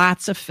for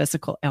lots of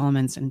physical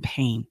ailments and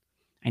pain.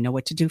 I know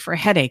what to do for a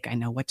headache. I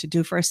know what to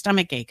do for a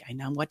stomach ache. I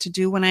know what to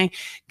do when I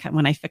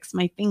fix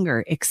my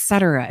finger,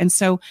 etc. And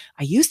so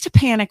I used to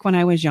panic when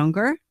I was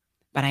younger,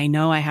 but I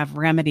know I have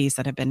remedies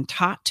that have been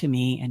taught to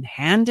me and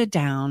handed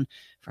down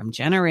from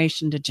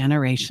generation to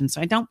generation.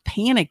 So I don't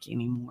panic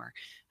anymore.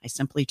 I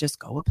simply just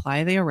go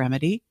apply the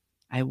remedy.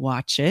 I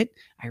watch it,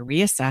 I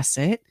reassess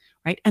it,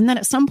 right? And then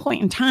at some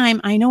point in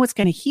time, I know it's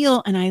going to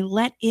heal and I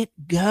let it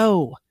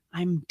go.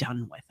 I'm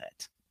done with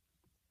it.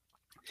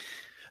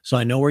 So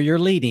I know where you're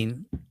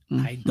leading.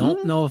 Mm-hmm. I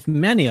don't know if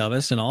many of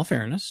us, in all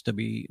fairness, to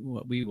be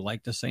what we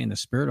like to say in the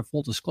spirit of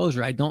full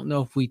disclosure, I don't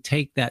know if we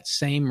take that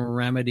same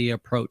remedy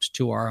approach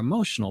to our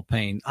emotional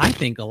pain. I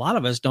think a lot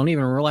of us don't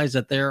even realize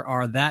that there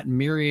are that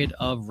myriad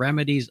of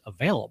remedies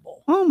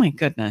available. Oh my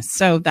goodness.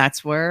 So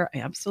that's where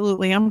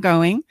absolutely I'm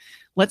going.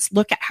 Let's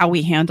look at how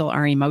we handle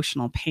our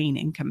emotional pain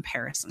in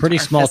comparison. Pretty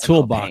small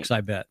toolbox, pain.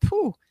 I bet.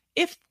 Ooh,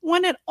 if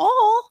one at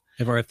all.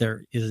 If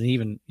there isn't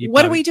even.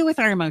 What do we do with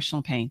our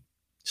emotional pain?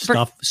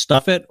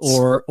 Stuff it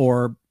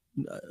or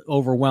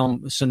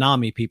overwhelm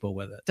tsunami people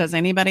with it. Does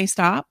anybody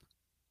stop?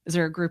 Is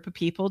there a group of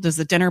people? Does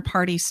the dinner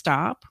party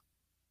stop?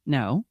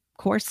 No, of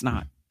course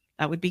not.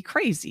 That would be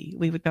crazy.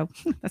 We would go,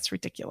 that's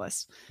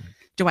ridiculous.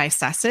 Do I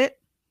assess it?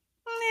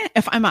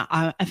 If I'm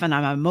an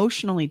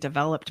emotionally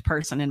developed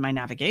person in my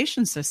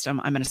navigation system,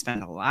 I'm going to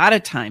spend a lot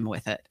of time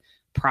with it,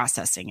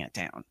 processing it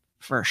down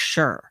for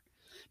sure.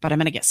 But I'm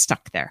going to get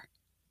stuck there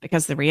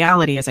because the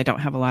reality is I don't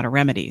have a lot of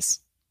remedies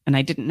and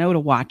I didn't know to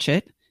watch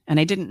it. And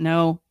I didn't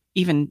know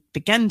even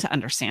begin to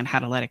understand how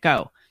to let it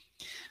go.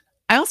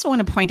 I also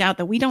want to point out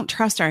that we don't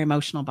trust our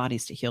emotional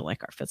bodies to heal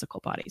like our physical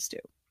bodies do.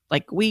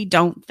 Like we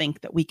don't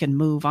think that we can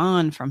move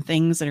on from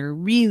things that are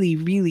really,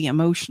 really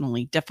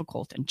emotionally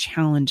difficult and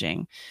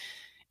challenging.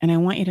 And I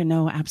want you to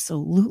know,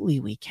 absolutely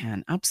we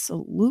can.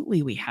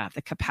 Absolutely we have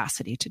the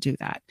capacity to do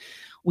that.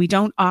 We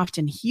don't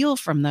often heal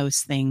from those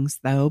things,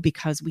 though,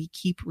 because we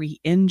keep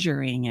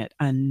re-injuring it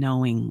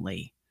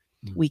unknowingly.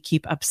 We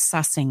keep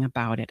obsessing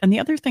about it. And the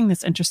other thing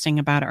that's interesting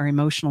about our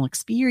emotional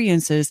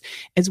experiences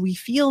is we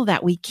feel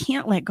that we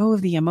can't let go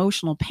of the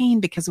emotional pain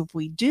because if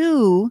we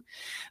do,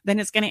 then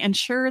it's going to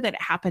ensure that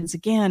it happens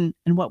again.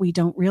 And what we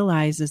don't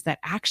realize is that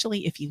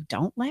actually, if you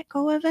don't let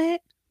go of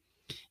it,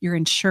 you're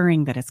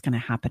ensuring that it's going to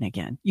happen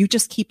again. You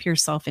just keep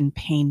yourself in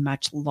pain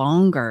much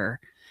longer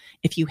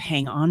if you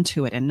hang on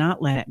to it and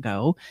not let it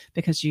go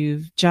because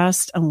you've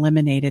just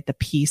eliminated the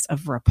piece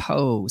of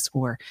repose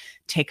or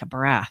take a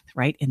breath,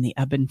 right, in the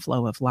ebb and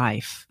flow of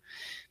life.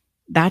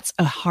 That's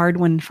a hard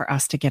one for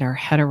us to get our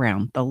head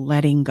around, the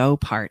letting go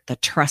part, the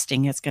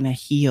trusting it's going to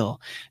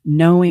heal,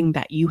 knowing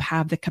that you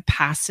have the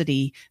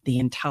capacity, the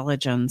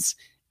intelligence,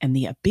 and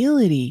the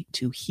ability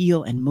to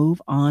heal and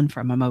move on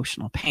from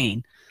emotional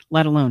pain,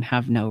 let alone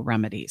have no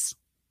remedies.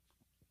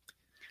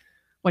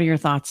 What are your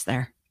thoughts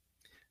there?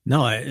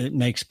 No, it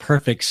makes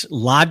perfect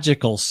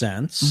logical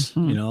sense.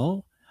 Mm-hmm. You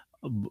know,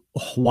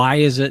 why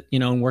is it, you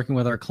know, in working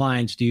with our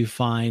clients, do you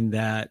find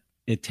that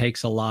it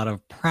takes a lot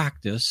of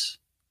practice?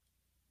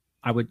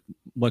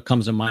 What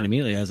comes to mind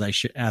immediately as I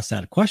should ask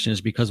that question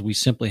is because we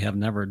simply have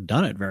never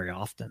done it very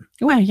often.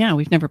 Well, yeah,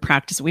 we've never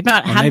practiced. We've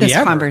not had this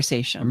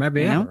conversation. Or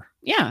maybe ever.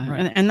 Yeah.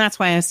 Right. And that's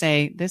why I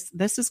say this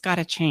has got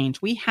to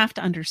change. We have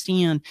to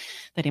understand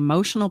that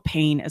emotional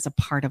pain is a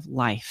part of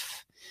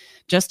life.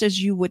 Just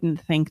as you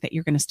wouldn't think that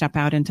you're going to step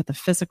out into the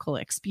physical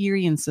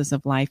experiences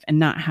of life and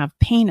not have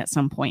pain at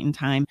some point in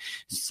time,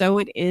 so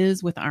it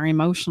is with our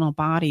emotional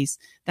bodies.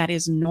 That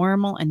is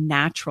normal and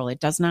natural. It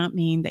does not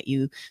mean that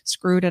you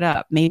screwed it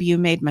up. Maybe you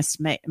made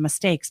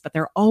mistakes, but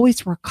they're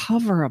always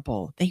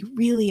recoverable. They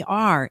really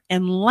are,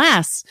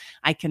 unless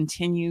I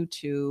continue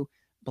to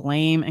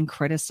blame and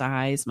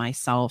criticize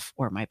myself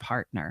or my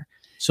partner.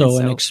 So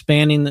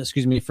expanding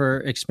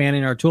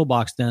our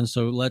toolbox then,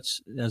 so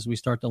let's, as we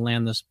start to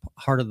land this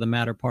heart of the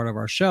matter part of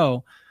our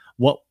show,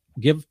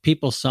 give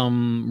people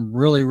some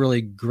really,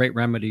 really great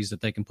remedies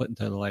that they can put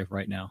into their life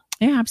right now.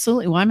 Yeah,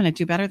 absolutely. Well, I'm going to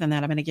do better than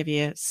that. I'm going to give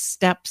you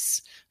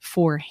steps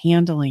for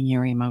handling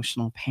your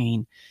emotional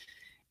pain.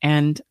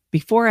 And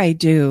before I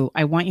do,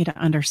 I want you to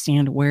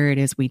understand where it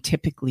is we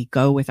typically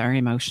go with our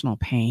emotional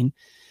pain,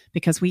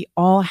 because we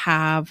all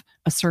have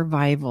a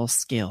survival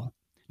skill.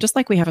 Just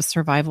like we have a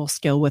survival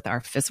skill with our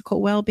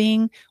physical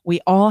well-being, we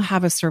all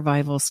have a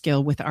survival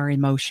skill with our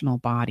emotional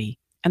body.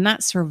 And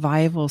that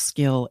survival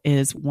skill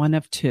is one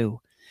of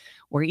two.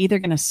 We're either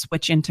going to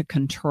switch into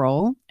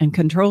control, and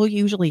control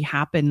usually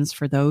happens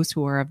for those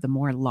who are of the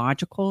more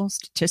logical,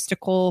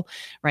 statistical,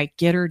 right,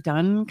 get her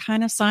done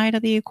kind of side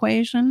of the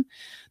equation.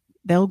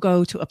 They'll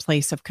go to a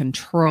place of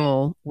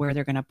control where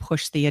they're going to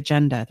push the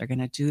agenda. They're going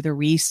to do the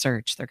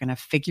research. They're going to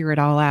figure it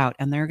all out.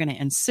 And they're going to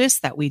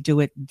insist that we do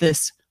it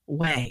this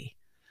way.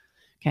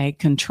 Okay.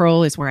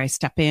 Control is where I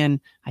step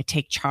in, I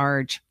take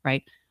charge,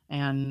 right?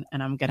 And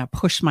I'm going to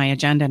push my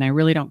agenda, and I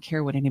really don't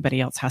care what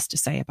anybody else has to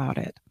say about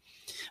it.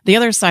 The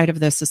other side of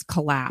this is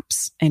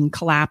collapse. And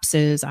collapse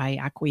is I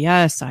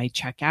acquiesce, I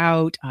check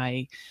out,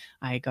 I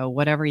go,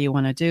 whatever you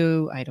want to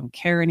do, I don't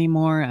care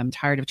anymore. I'm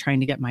tired of trying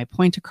to get my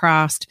point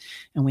across,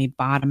 and we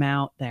bottom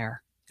out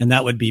there. And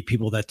that would be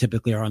people that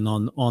typically are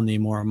on the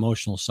more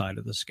emotional side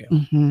of the scale.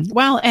 Mm-hmm.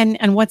 Well,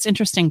 and what's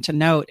interesting to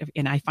note,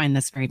 and I find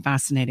this very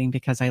fascinating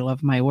because I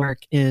love my work,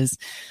 is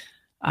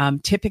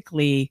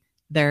typically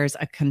there's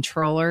a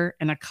controller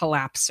and a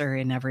collapser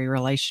in every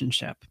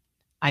relationship.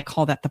 I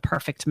call that the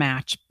perfect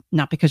match,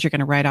 not because you're going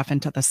to ride off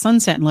into the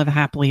sunset and live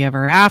happily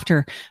ever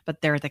after,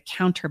 but they're the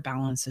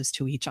counterbalances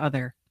to each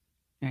other.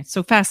 Right,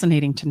 so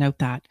fascinating to note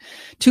that.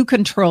 Two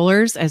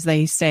controllers, as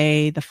they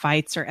say, the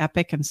fights are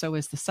epic and so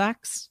is the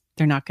sex.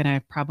 They're not going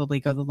to probably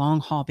go the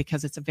long haul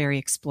because it's a very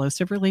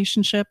explosive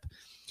relationship.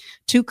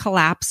 Two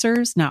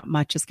collapsers, not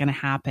much is going to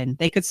happen.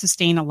 They could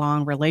sustain a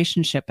long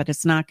relationship, but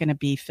it's not going to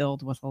be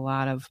filled with a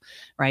lot of,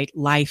 right,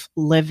 life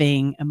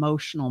living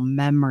emotional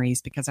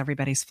memories because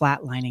everybody's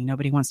flatlining.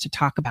 Nobody wants to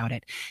talk about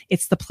it.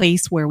 It's the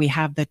place where we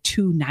have the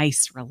too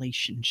nice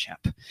relationship.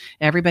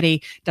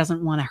 Everybody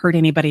doesn't want to hurt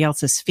anybody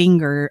else's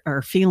finger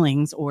or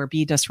feelings or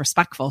be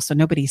disrespectful, so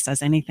nobody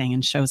says anything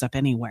and shows up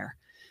anywhere.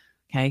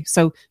 Okay.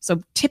 So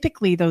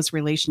typically those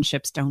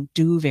relationships don't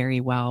do very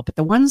well, but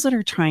the ones that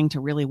are trying to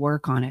really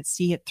work on it,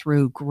 see it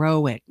through,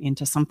 grow it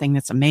into something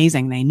that's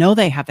amazing, they know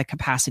they have the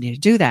capacity to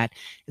do that,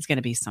 is going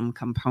to be some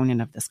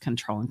component of this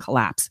control and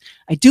collapse.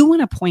 I do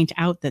want to point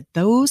out that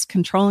those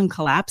control and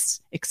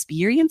collapse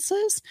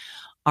experiences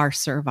are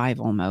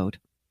survival mode.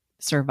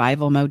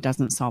 Survival mode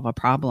doesn't solve a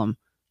problem.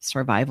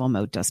 Survival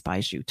mode just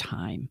buys you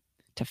time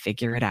to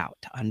figure it out,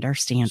 to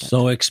understand it.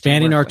 So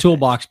expanding our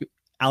toolbox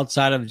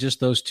outside of just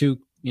those two,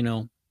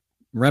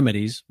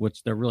 remedies,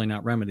 which they're really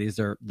not remedies,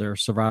 they're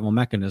survival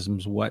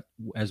mechanisms.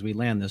 As we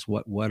land this,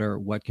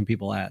 what can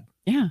people add?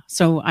 Yeah.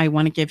 So I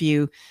want to give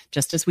you,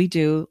 just as we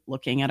do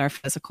looking at our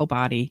physical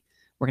body,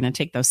 we're going to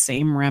take those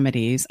same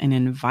remedies and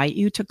invite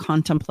you to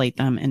contemplate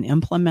them and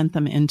implement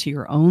them into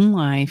your own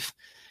life,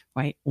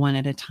 right? One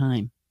at a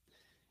time.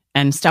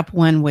 And step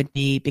one would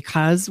be,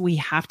 because we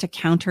have to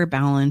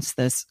counterbalance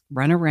this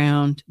run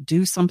around,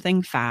 do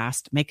something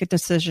fast, make a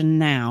decision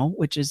now,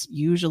 which is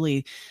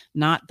usually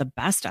not the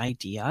best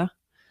idea.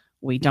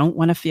 We don't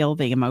want to feel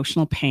the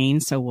emotional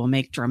pain, so we'll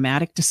make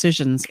dramatic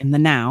decisions in the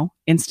now,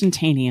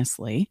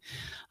 instantaneously.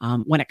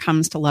 When it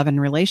comes to love and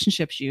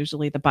relationships,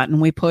 usually the button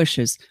we push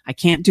is, I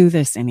can't do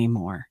this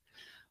anymore.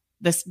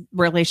 This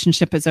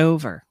relationship is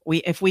over.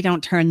 If we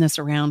don't turn this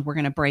around, we're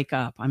going to break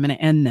up. I'm going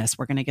to end this.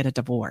 We're going to get a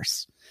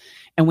divorce.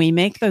 And we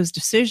make those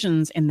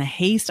decisions in the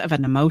haste of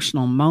an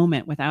emotional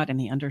moment without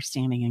any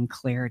understanding and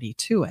clarity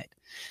to it.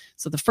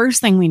 So the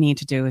first thing we need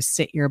to do is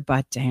sit your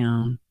butt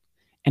down,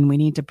 and we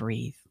need to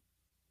breathe.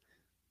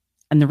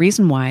 And the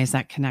reason why is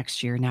that connects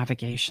to your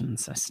navigation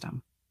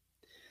system.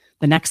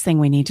 The next thing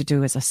we need to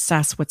do is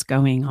assess what's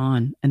going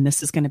on. And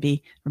this is going to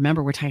be,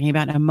 remember, we're talking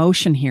about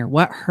emotion here.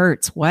 What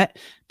hurts? What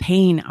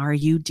pain are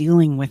you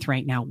dealing with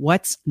right now?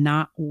 What's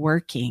not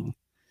working?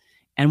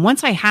 And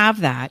once I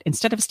have that,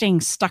 instead of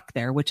staying stuck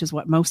there, which is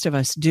what most of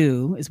us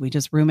do, is we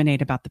just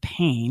ruminate about the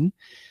pain,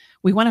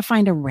 we want to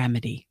find a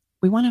remedy.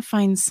 We want to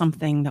find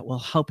something that will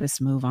help us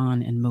move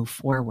on and move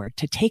forward,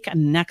 to take a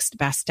next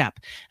best step.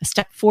 A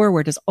step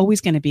forward is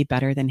always going to be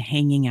better than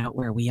hanging out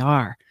where we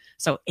are.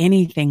 So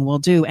anything will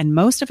do. And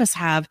most of us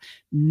have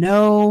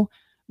no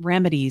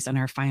remedies in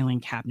our filing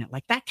cabinet.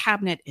 Like, that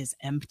cabinet is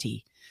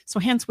empty. So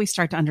hence we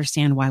start to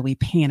understand why we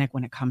panic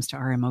when it comes to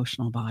our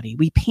emotional body.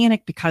 We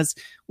panic because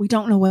we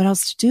don't know what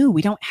else to do.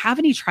 We don't have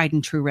any tried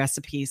and true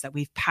recipes that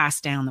we've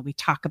passed down, that we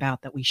talk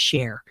about, that we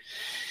share.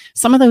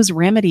 Some of those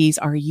remedies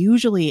are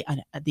usually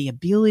the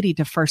ability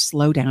to first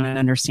slow down and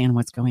understand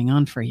what's going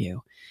on for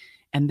you.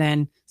 And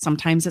then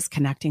sometimes it's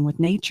connecting with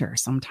nature.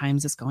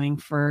 Sometimes it's going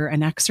for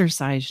an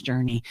exercise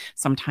journey.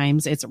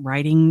 Sometimes it's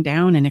writing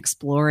down and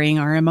exploring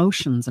our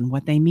emotions and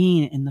what they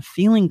mean in the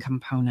feeling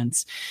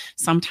components.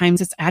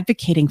 Sometimes it's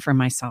advocating for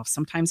myself.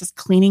 Sometimes it's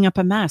cleaning up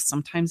a mess.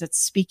 Sometimes it's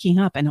speaking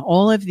up. And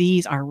all of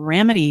these are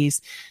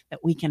remedies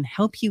that we can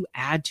help you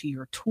add to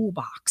your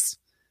toolbox.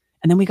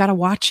 And then we got to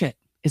watch it.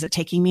 Is it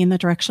taking me in the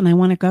direction I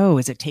want to go?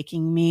 Is it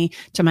taking me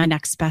to my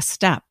next best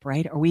step,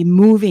 right? Are we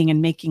moving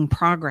and making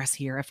progress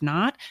here? If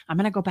not, I'm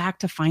going to go back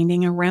to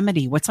finding a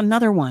remedy. What's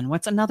another one?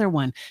 What's another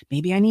one?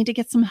 Maybe I need to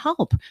get some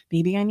help.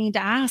 Maybe I need to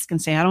ask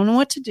and say, I don't know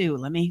what to do.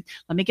 Let me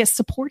get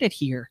supported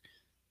here.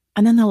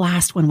 And then the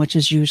last one, which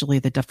is usually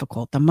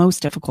the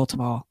most difficult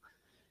of all,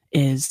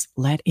 is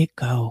let it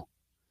go.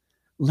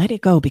 Let it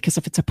go, because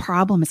if it's a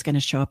problem, it's going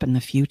to show up in the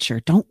future.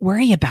 Don't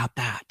worry about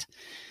that.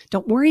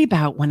 Don't worry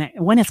about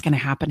when it's going to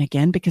happen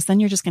again, because then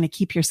you're just going to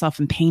keep yourself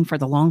in pain for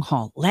the long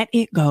haul. Let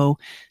it go.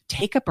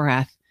 Take a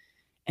breath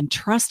and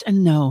trust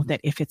and know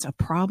that if it's a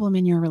problem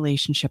in your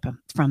relationship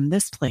from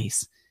this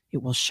place,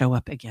 it will show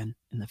up again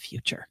in the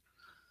future.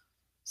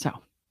 So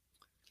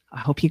I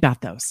hope you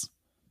got those.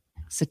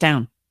 Sit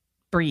down,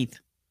 breathe,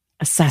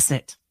 assess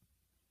it.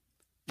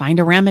 Find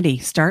a remedy.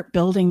 Start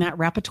building that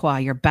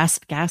repertoire. Your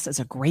best guess is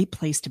a great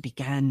place to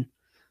begin.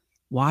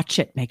 Watch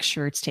it. Make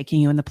sure it's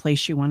taking you in the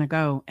place you want to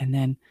go. And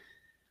then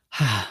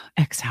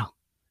exhale.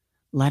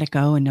 Let it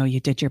go and know you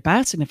did your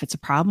best. And if it's a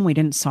problem, we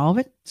didn't solve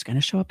it, it's going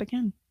to show up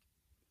again.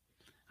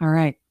 All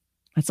right.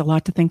 That's a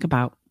lot to think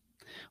about.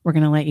 We're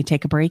going to let you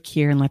take a break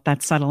here and let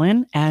that settle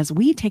in as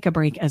we take a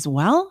break as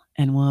well.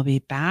 And we'll be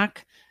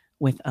back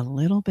with a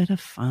little bit of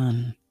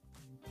fun.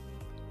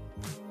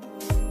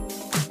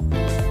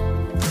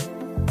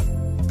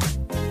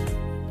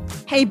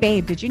 Hey,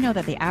 babe, did you know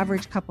that the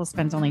average couple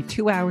spends only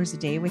 2 hours a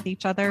day with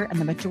each other? And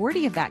the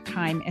majority of that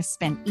time is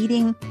spent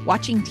eating,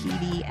 watching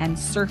TV, and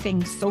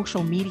surfing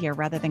social media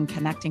rather than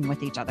connecting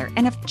with each other.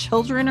 And if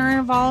children are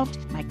involved,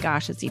 my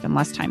gosh, it's even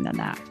less time than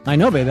that. I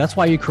know, babe. That's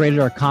why you created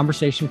our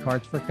conversation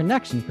cards for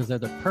connection, because they're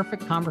the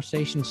perfect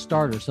conversation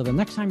starter. So the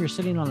next time you're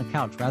sitting on the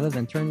couch, rather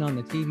than turning on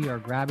the TV or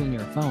grabbing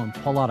your phone,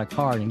 pull out a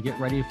card and get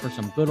ready for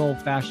some good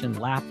old-fashioned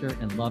laughter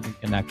and love and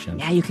connection.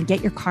 Yeah, you can get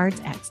your cards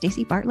at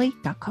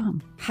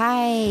StaceyBartley.com.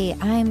 Hi,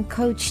 I'm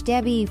Coach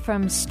Debbie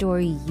from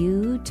Story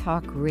U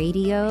Talk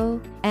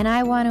Radio, and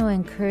I want to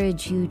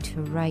encourage you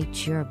to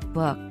write your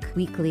book.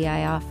 Weekly,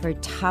 I offer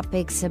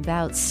topics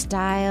about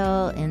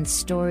style and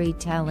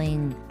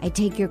storytelling. I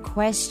take your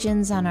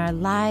questions on our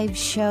live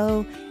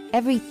show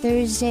every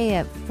Thursday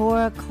at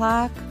 4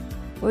 o'clock,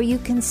 or you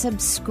can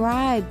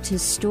subscribe to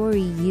Story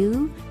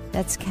U,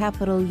 that's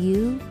capital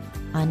U,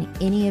 on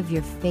any of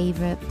your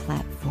favorite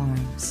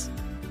platforms.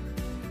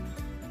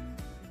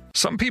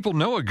 Some people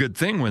know a good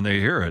thing when they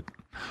hear it.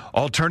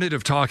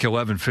 Alternative Talk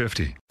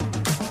 1150.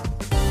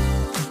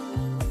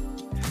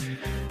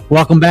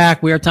 Welcome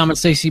back. We are Tom and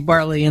Stacey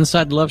Bartley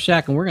inside the Love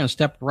Shack, and we're going to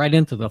step right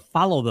into the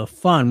follow the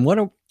fun.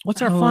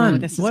 What's our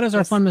fun? What is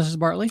our fun, Mrs.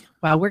 Bartley?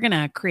 Well, we're going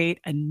to create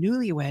a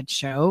newlywed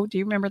show. Do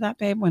you remember that,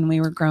 babe? When we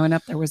were growing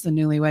up, there was the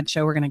newlywed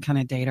show. We're going to kind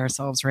of date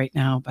ourselves right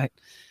now, but.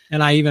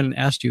 And I even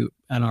asked you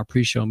at our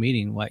pre-show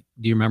meeting,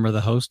 do you remember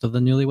the host of the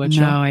newlywed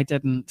show? No, I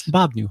didn't.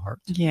 Bob Newhart.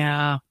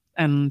 Yeah.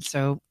 And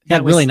so he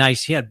had really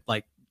nice, he had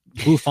like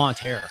bouffant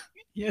hair.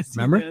 Yes.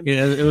 Remember?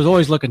 It was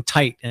always looking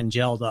tight and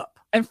gelled up.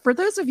 And for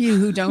those of you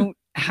who don't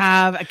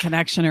have a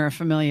connection or a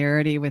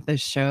familiarity with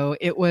this show,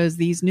 it was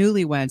these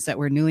newlyweds that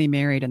were newly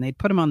married, and they'd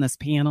put them on this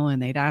panel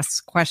and they'd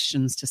ask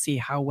questions to see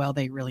how well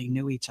they really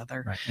knew each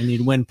other. Right. And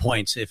you'd win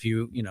points if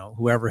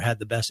whoever had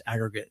the best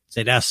aggregate.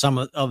 They'd ask some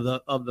of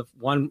the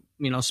one,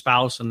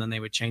 spouse, and then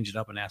they would change it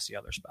up and ask the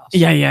other spouse.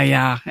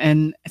 Yeah.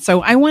 And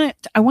so I want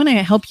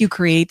to help you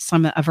create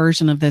a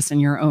version of this in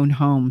your own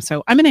home.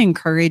 So I'm going to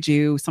encourage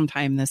you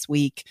sometime this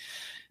week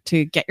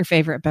to get your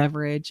favorite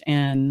beverage,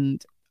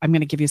 and I'm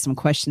going to give you some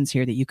questions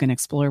here that you can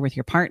explore with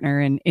your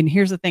partner. And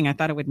here's the thing. I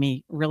thought it would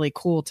be really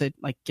cool to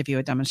give you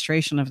a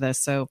demonstration of this.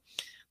 So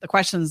the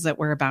questions that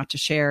we're about to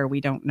share,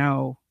 we don't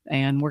know.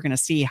 And we're going to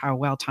see how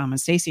well Tom and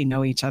Stacey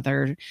know each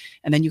other.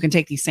 And then you can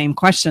take these same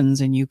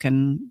questions and you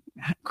can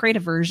create a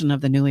version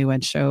of the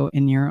newlywed show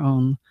in your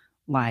own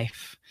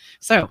life.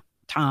 So,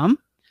 Tom,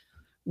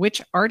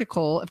 which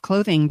article of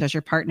clothing does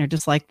your partner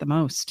dislike the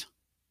most?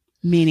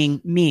 Meaning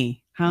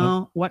me.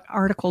 What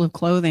article of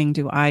clothing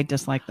do I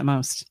dislike the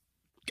most?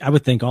 I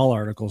would think all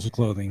articles of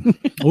clothing.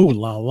 Ooh,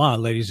 la,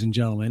 ladies and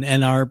gentlemen.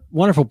 And our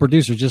wonderful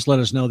producer just let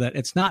us know that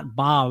it's not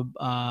Bob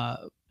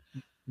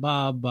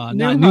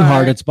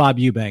Newhart. It's Bob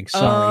Eubanks.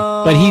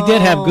 Sorry. But he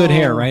did have good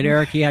hair, right,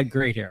 Eric? He had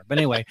great hair. But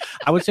anyway,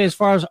 I would say as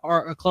far as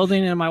our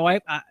clothing and my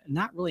wife,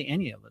 not really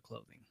any of the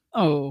clothing.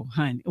 Oh,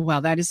 honey.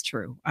 Well, that is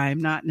true.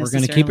 I'm not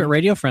necessarily. We're going to keep it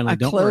radio friendly.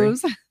 Don't worry.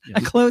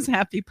 A clothes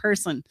happy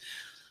person.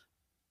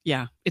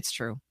 Yeah, it's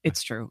true.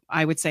 It's true.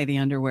 I would say the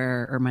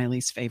underwear are my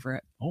least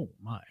favorite. Oh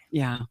my.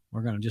 Yeah.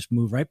 We're going to just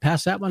move right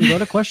past that one and go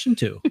to question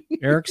 2.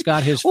 Eric's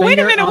got his Wait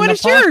finger a minute. on What the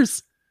is pot.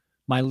 yours?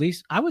 My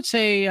least, I would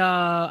say,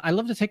 I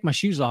love to take my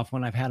shoes off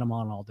when I've had them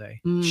on all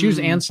day. Shoes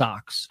and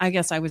socks. I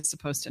guess I was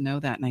supposed to know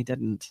that and I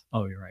didn't.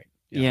 Oh, you're right.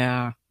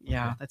 Yeah,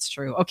 that's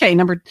true. Okay,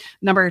 number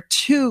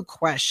 2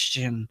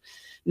 question.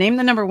 Name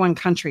the number 1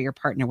 country your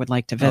partner would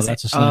like to visit.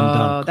 That's a slam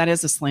dunk. That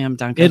is a slam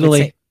dunk.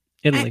 Italy.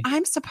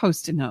 I'm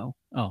supposed to know.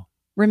 Oh,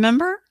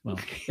 remember? Well,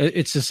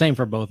 it's the same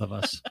for both of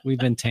us. We've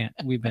been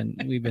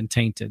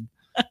tainted.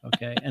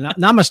 Okay, and now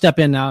I'm gonna step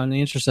in now. In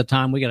the interest of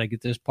time, we got to get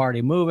this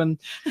party moving.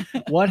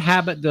 What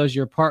habit does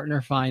your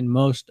partner find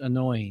most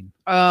annoying?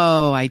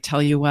 Oh, I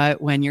tell you what.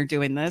 When you're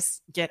doing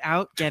this, get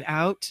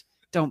out.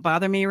 Don't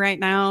bother me right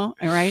now.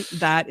 All right.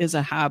 That is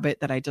a habit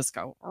that I just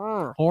go,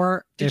 "Urgh."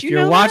 Or if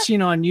you're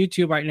watching on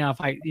YouTube right now,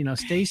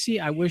 Stacy,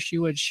 I wish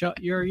you would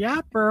shut your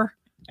yapper.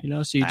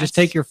 So you just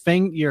take your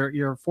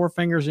 4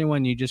 fingers in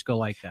when you just go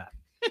like that.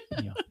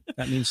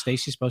 That means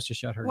Stacy's supposed to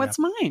shut her. What's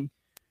yapper. mine?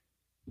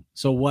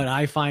 So what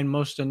I find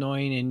most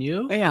annoying in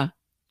you? Yeah.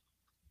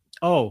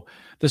 Oh,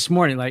 this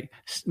morning, like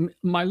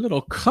my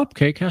little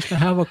cupcake has to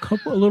have a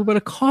little bit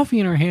of coffee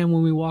in her hand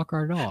when we walk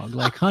our dog.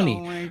 Like, honey,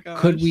 oh my gosh.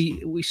 could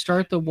we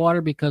start the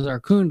water because our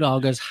coon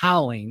dog is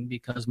howling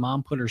because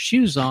mom put her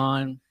shoes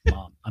on?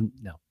 No,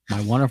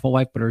 my wonderful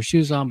wife put her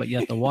shoes on, but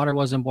yet the water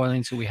wasn't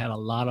boiling, so we had a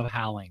lot of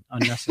howling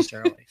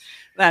unnecessarily.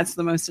 That's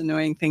the most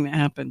annoying thing that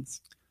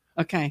happens.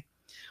 Okay,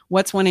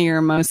 what's one of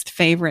your most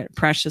favorite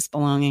precious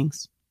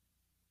belongings?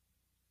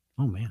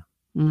 Oh man,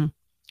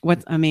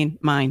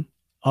 mine.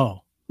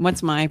 Oh.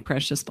 What's my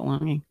precious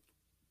belonging?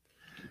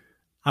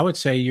 I would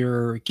say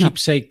your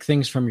keepsake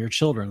things from your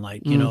children,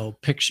 like,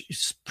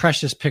 pictures,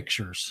 precious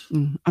pictures.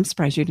 I'm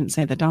surprised you didn't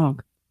say the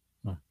dog.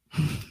 Oh.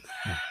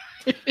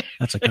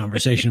 That's a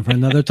conversation for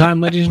another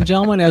time, ladies and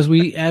gentlemen, as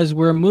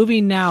we're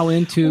moving now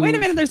into. Wait a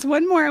minute. There's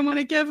one more I want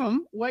to give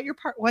them.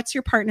 What's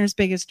your partner's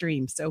biggest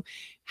dream? So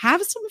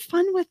have some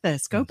fun with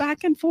this. Go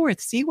back and forth.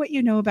 See what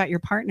you know about your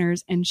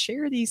partners and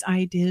share these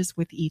ideas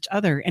with each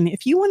other. And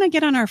if you want to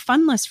get on our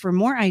fun list for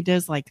more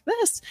ideas like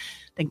this,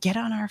 then get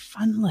on our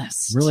fun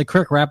list. Really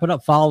quick, wrap it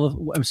up. What are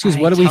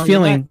we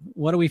feeling?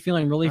 What are we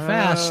feeling really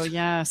fast? Oh,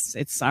 yes.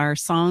 It's our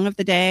song of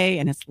the day,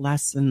 and it's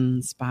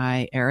Lessons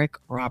by Eric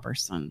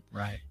Roberson.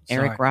 Right.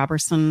 Eric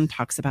Roberson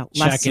talks about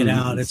lessons. Check it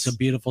out. It's a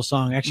beautiful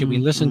song. Actually, we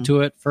listened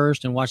to it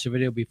first and watched the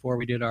video before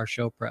we did our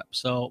show prep.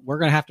 So we're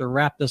going to have to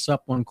wrap this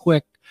up one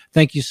quick.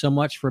 Thank you so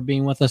much for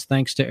being with us.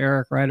 Thanks to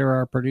Eric Ryder,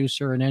 our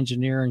producer and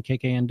engineer, and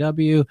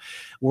KKNW.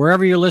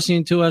 Wherever you're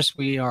listening to us,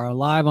 we are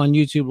live on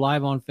YouTube,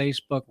 live on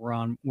Facebook. We're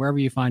on wherever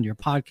you find your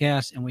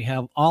podcast, and we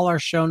have all our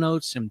show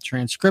notes and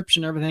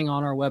transcription, everything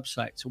on our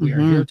website. So we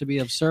are here to be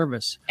of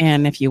service.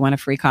 And if you want a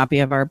free copy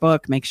of our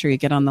book, make sure you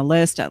get on the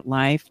list at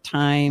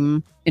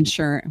Lifetime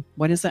Insurance.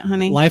 What is it,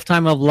 honey?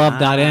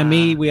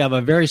 Lifetimeoflove.me. We have a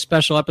very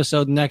special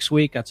episode next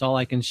week. That's all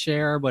I can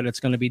share, but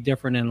it's going to be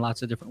different in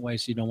lots of different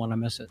ways, so you don't want to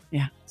miss it.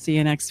 Yeah. See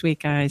you next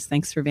week, guys.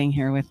 Thanks for being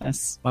here with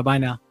us. Bye-bye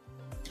now.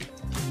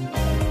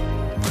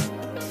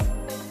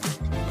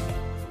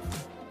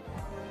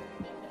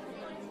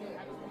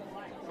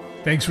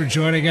 Thanks for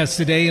joining us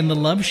today in the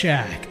Love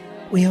Shack.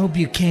 We hope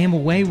you came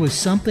away with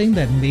something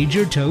that made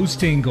your toes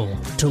tingle.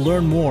 To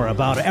learn more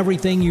about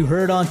everything you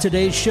heard on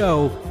today's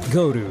show,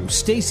 go to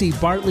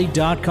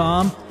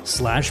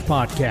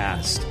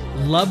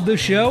stacybartley.com/podcast. Love the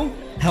show?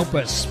 Help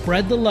us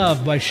spread the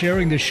love by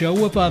sharing the show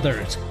with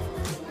others.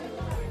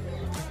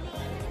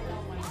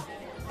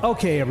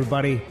 Okay,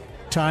 everybody,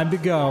 time to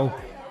go.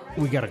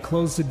 We got to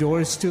close the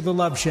doors to the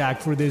Love Shack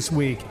for this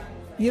week.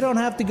 You don't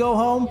have to go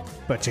home,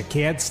 but you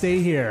can't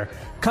stay here.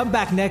 Come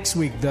back next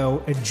week,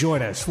 though, and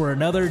join us for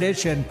another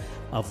edition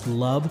of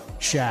Love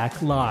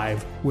Shack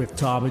Live with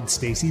Tom and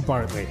Stacy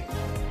Bartley.